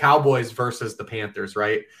the Cowboys versus the Panthers,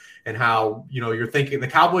 right? And how, you're thinking the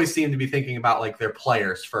Cowboys seem to be thinking about their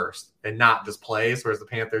players first and not just plays, whereas the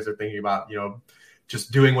Panthers are thinking about,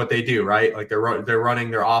 just doing what they do, right? They're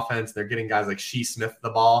running their offense. They're getting guys like Shee Smith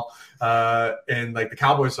the ball. And the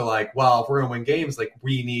Cowboys are well, if we're going to win games,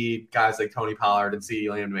 we need guys like Tony Pollard and CeeDee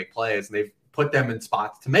Lamb to make plays. And they've put them in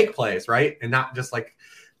spots to make plays, right? And not just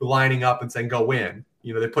lining up and saying, go win.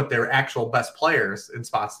 They put their actual best players in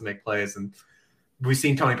spots to make plays. And we've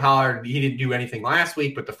seen Tony Pollard. He didn't do anything last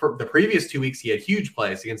week, but the previous 2 weeks, he had huge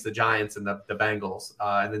plays against the Giants and the Bengals.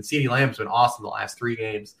 And then CeeDee Lamb's been awesome the last 3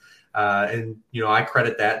 games. And I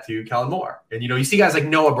credit that to Kellen Moore. And, you see guys like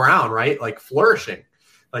Noah Brown, right? Flourishing.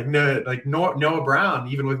 Noah Brown,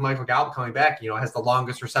 even with Michael Gallup coming back, has the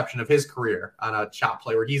longest reception of his career on a shot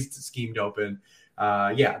play where he's schemed open.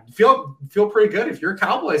 Feel pretty good if you're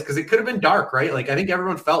Cowboys, because it could have been dark, right? I think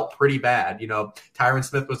everyone felt pretty bad. Tyron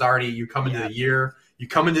Smith was already, you come into the year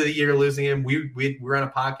losing him. We were on a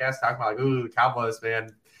podcast talking about ooh, Cowboys,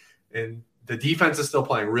 man, and the defense is still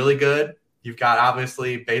playing really good. You've got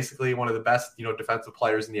obviously basically one of the best defensive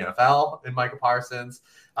players in the NFL in Micah Parsons.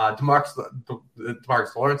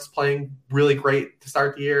 DeMarcus Lawrence playing really great to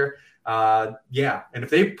start the year. And if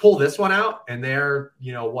they pull this one out and they're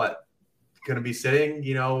going to be sitting,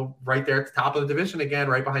 right there at the top of the division again,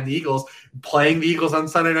 right behind the Eagles, playing the Eagles on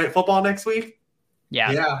Sunday Night Football next week.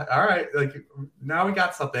 Yeah. Yeah. All right. Now we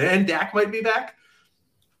got something, and Dak might be back.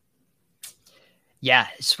 Yeah.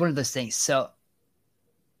 It's one of those things. So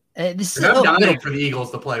this is I'm dying for the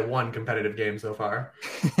Eagles to play one competitive game so far.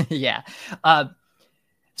 Yeah.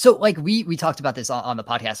 So we talked about this on the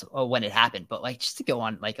podcast when it happened, but just to go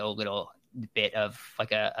on a little bit of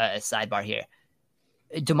a sidebar here.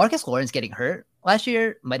 DeMarcus Lawrence getting hurt last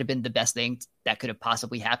year might have been the best thing that could have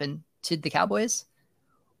possibly happened to the Cowboys.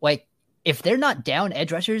 If they're not down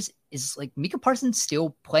edge rushers, is Micah Parsons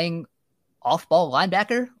still playing off ball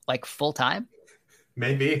linebacker full time?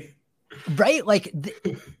 Maybe. Right?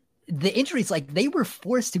 The injuries, they were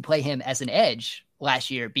forced to play him as an edge last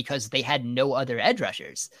year because they had no other edge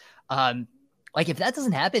rushers. If that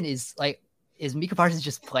doesn't happen, is Micah Parsons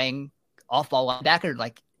just playing off ball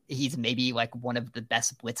linebacker? He's maybe one of the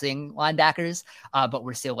best blitzing linebackers, but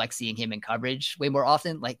we're still seeing him in coverage way more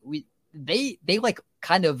often. They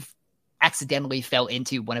kind of accidentally fell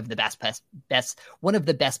into one of the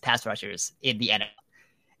best pass rushers in the NFL.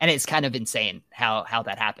 And it's kind of insane how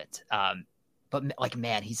that happened. But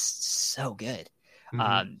man, he's so good.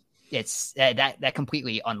 Mm-hmm. It's that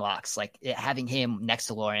completely unlocks having him next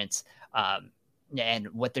to Lawrence, and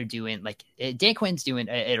what they're doing. Dan Quinn's doing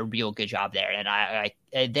a real good job there.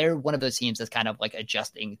 And they're one of those teams that's kind of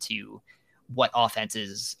adjusting to what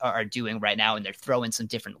offenses are doing right now. And they're throwing some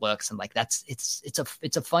different looks. And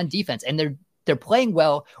it's a fun defense, and they're playing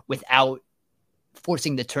well without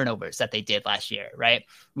forcing the turnovers that they did last year. Right.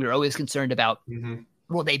 We were always concerned about,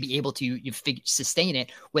 will they be able to sustain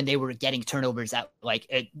it when they were getting turnovers at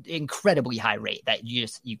an incredibly high rate that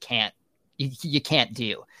you can't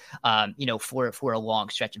do, for a long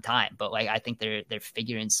stretch of time. But I think they're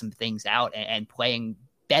figuring some things out and playing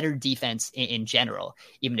better defense in general,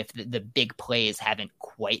 even if the big plays haven't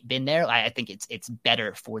quite been there. I think it's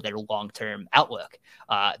better for their long-term outlook,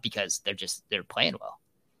 because they're playing well.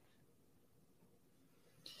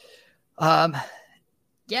 Um,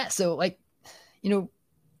 yeah. So like,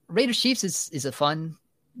 Raiders Chiefs is a fun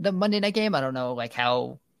the Monday night game. I don't know like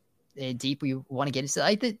how deep we want to get into.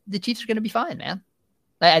 Like the Chiefs are going to be fine, man.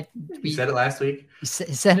 You said it last week.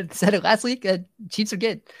 Said it last week. Chiefs are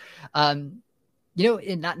good.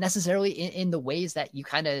 Not necessarily in the ways that you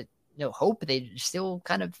kind of hope. They're still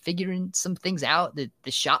kind of figuring some things out. The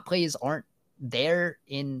shot plays aren't there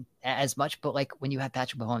in as much, but like when you have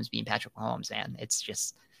Patrick Mahomes being Patrick Mahomes, man, it's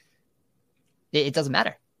just it doesn't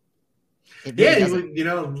matter.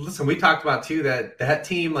 Listen, we talked about too that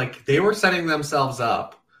team, like they were setting themselves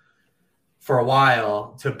up for a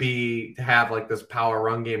while to have like this power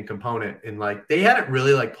run game component, and like they hadn't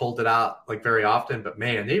really like pulled it out like very often, but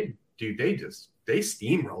man, they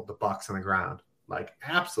steamrolled the Bucs on the ground, like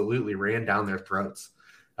absolutely ran down their throats.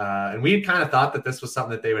 And we had kind of thought that this was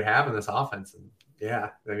something that they would have in this offense. And yeah,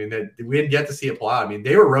 I mean, we didn't get to see it pull out. I mean,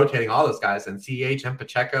 they were rotating all those guys, and CH and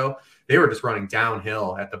Pacheco, they were just running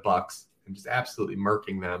downhill at the Bucs and just absolutely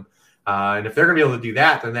murking them. And if they're going to be able to do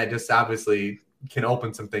that, then that just obviously can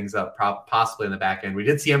open some things up, possibly in the back end. We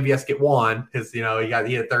did see MVS get one. He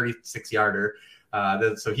had a 36 yarder.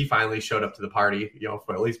 So he finally showed up to the party,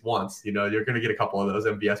 for at least once. You're going to get a couple of those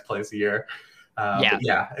MVS plays a year.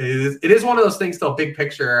 It is one of those things. Still, big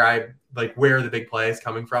picture, I like where the big play is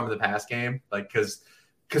coming from in the pass game, like because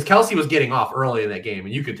Kelsey was getting off early in that game,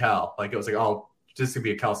 and you could tell, like it was like, oh, this could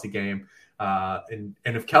be a Kelsey game. And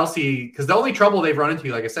if Kelsey, because the only trouble they've run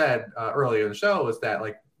into, like I said earlier in the show, is that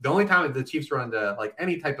like the only time the Chiefs run into like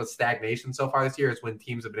any type of stagnation so far this year is when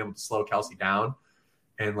teams have been able to slow Kelsey down.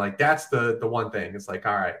 And like that's the one thing. It's like,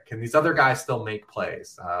 all right, can these other guys still make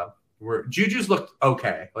plays? Where Juju's looked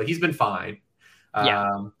okay, like he's been fine.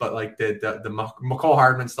 But like the McCole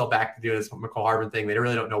Hardman's still back to doing this McCole Hardman thing. They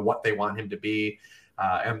really don't know what they want him to be.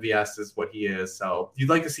 MVS is what he is. So you'd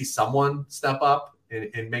like to see someone step up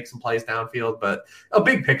and make some plays downfield. But a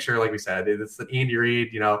big picture, like we said, it's Andy Reid,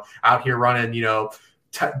 out here running,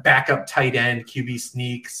 backup tight end QB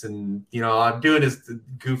sneaks, and doing all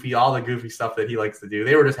the goofy stuff that he likes to do.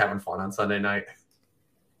 They were just having fun on Sunday night.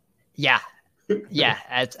 Yeah,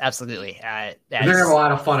 absolutely. They're having a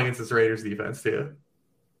lot of fun against this Raiders defense too.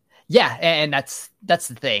 Yeah, and that's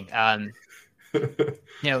the thing.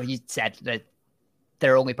 You said that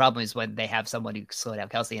their only problem is when they have someone who can slow down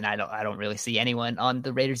Kelsey, and I don't really see anyone on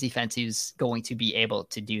the Raiders defense who's going to be able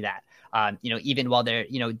to do that. Even while they're,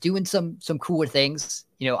 doing some cooler things,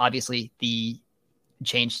 obviously the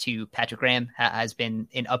change to Patrick Graham has been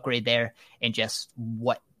an upgrade there in just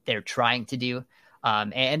what they're trying to do.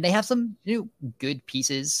 And they have some good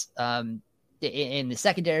pieces in the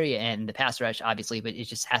secondary and the pass rush, obviously, but it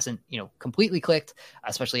just hasn't, completely clicked,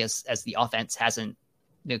 especially as the offense hasn't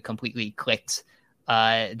completely clicked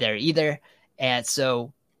there either. And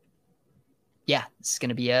so, yeah, it's going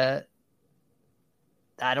to be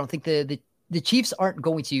I don't think the Chiefs aren't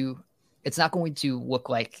going to, it's not going to look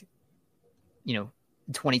like,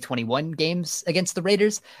 2021 games against the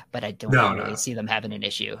Raiders, but I don't really see them having an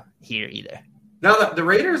issue here either. Now, the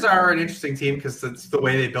Raiders are an interesting team because it's the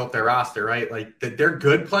way they built their roster, right? Like their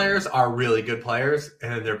good players are really good players,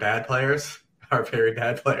 and their bad players are very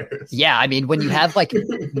bad players. Yeah, I mean, when you have like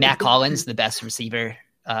Matt Collins, the best receiver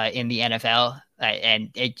in the NFL,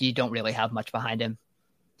 and you don't really have much behind him.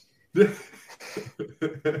 And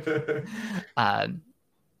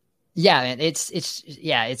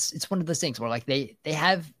it's one of those things where like they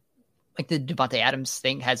have like the Devontae Adams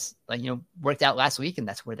thing has worked out last week, and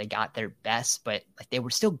that's where they got their best, but like they were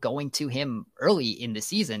still going to him early in the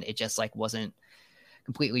season. It just like wasn't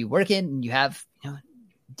completely working. And you have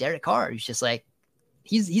Derek Carr, who's just like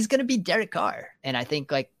he's gonna be Derek Carr, and I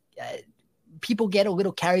think like people get a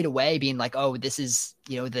little carried away being like, oh, this is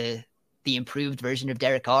the improved version of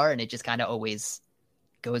Derek Carr, and it just kind of always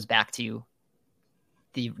goes back to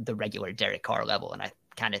the regular Derek Carr level. And I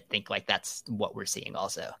kind of think like that's what we're seeing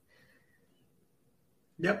also.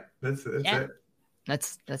 Yep, that's it.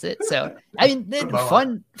 That's it. So I mean,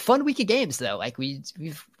 fun week of games though. Like we're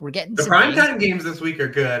getting the primetime games this week are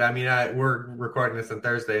good. I mean, we're recording this on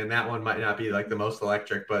Thursday, and that one might not be like the most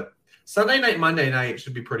electric, but Sunday night, Monday night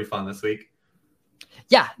should be pretty fun this week.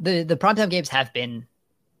 Yeah, the primetime games have been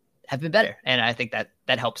better, and I think that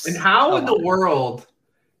helps. And how in the world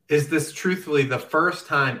is this truthfully the first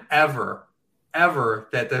time ever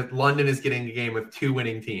that the London is getting a game with two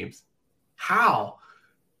winning teams? How?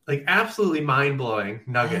 Like absolutely mind-blowing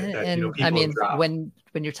nugget that people drop. when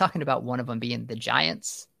you're talking about one of them being the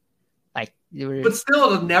Giants, like but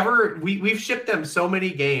still never we've shipped them so many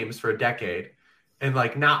games for a decade, And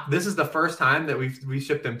like now, this is the first time that we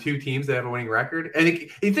shipped them 2 teams that have a winning record. And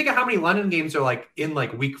you think of how many London games are like in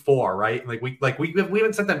like week 4, right? Like we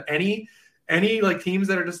haven't sent them any like teams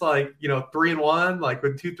that are just like 3-1, like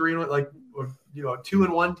with 2-3 like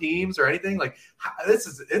 2-1 teams or anything. Like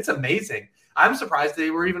it's amazing. I'm surprised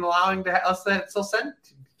they were even allowing us to still send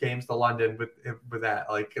games to London with that.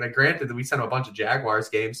 Like, and granted that we sent a bunch of Jaguars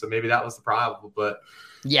games, so maybe that was the problem. But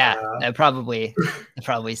yeah, I probably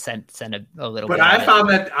sent a little. But bit I found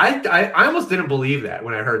that I almost didn't believe that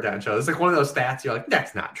when I heard that show. It's like one of those stats you're like,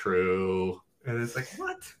 that's not true, and it's like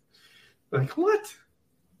what? Like what?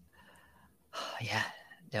 Yeah,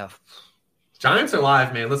 no. Giants are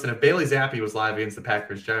live, man. Listen, if Bailey Zappi was live against the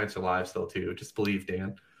Packers, Giants are live still too. Just believe,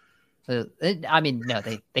 Dan. I mean, no,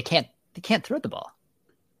 they can't throw the ball.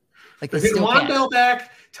 Like they're getting Wandell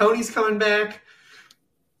back. Tony's coming back.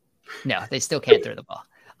 No, they still can't throw the ball.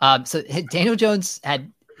 So Daniel Jones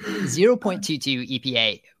had 0.22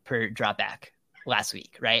 EPA per dropback last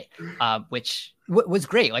week, right? Which was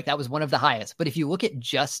great. Like that was one of the highest. But if you look at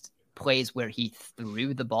just plays where he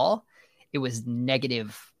threw the ball, it was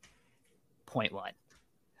 -0.1.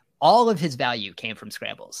 All of his value came from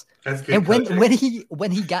scrambles. That's good. And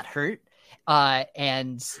when he got hurt,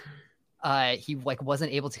 and he like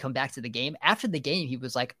wasn't able to come back to the game. After the game, he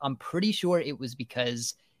was like, "I'm pretty sure it was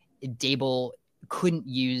because Dable couldn't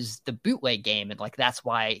use the bootleg game, and like that's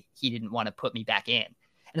why he didn't want to put me back in."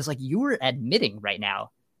 And it's like you were admitting right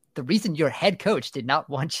now the reason your head coach did not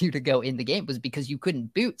want you to go in the game was because you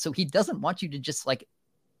couldn't boot. So he doesn't want you to just like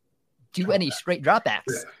do any straight dropbacks.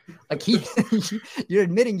 Yeah. Like you're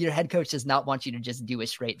admitting your head coach does not want you to just do a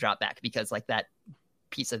straight dropback because like that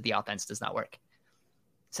piece of the offense does not work.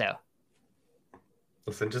 So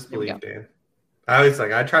listen, just believe, Dan. I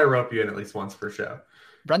try to rope you in at least once per show.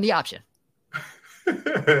 Run the option.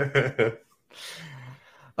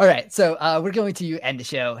 All right. So we're going to end the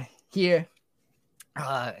show here.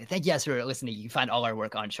 Thank you guys for listening. You can find all our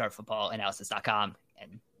work on sharpfootballanalysis.com.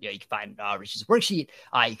 And you can find Rich's worksheet.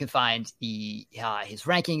 You can find his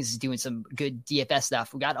rankings, doing some good DFS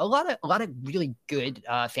stuff. We got a lot of really good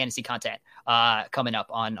fantasy content coming up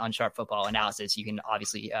on Sharp Football Analysis. You can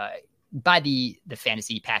obviously buy the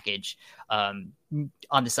fantasy package on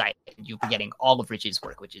the site. You'll be getting all of Rich's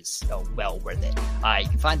work, which is well worth it. You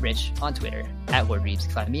can find Rich on Twitter at Lord Reeves. You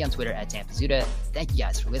can find me on Twitter at Tampazuda. Thank you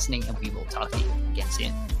guys for listening, and we will talk to you again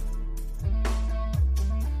soon.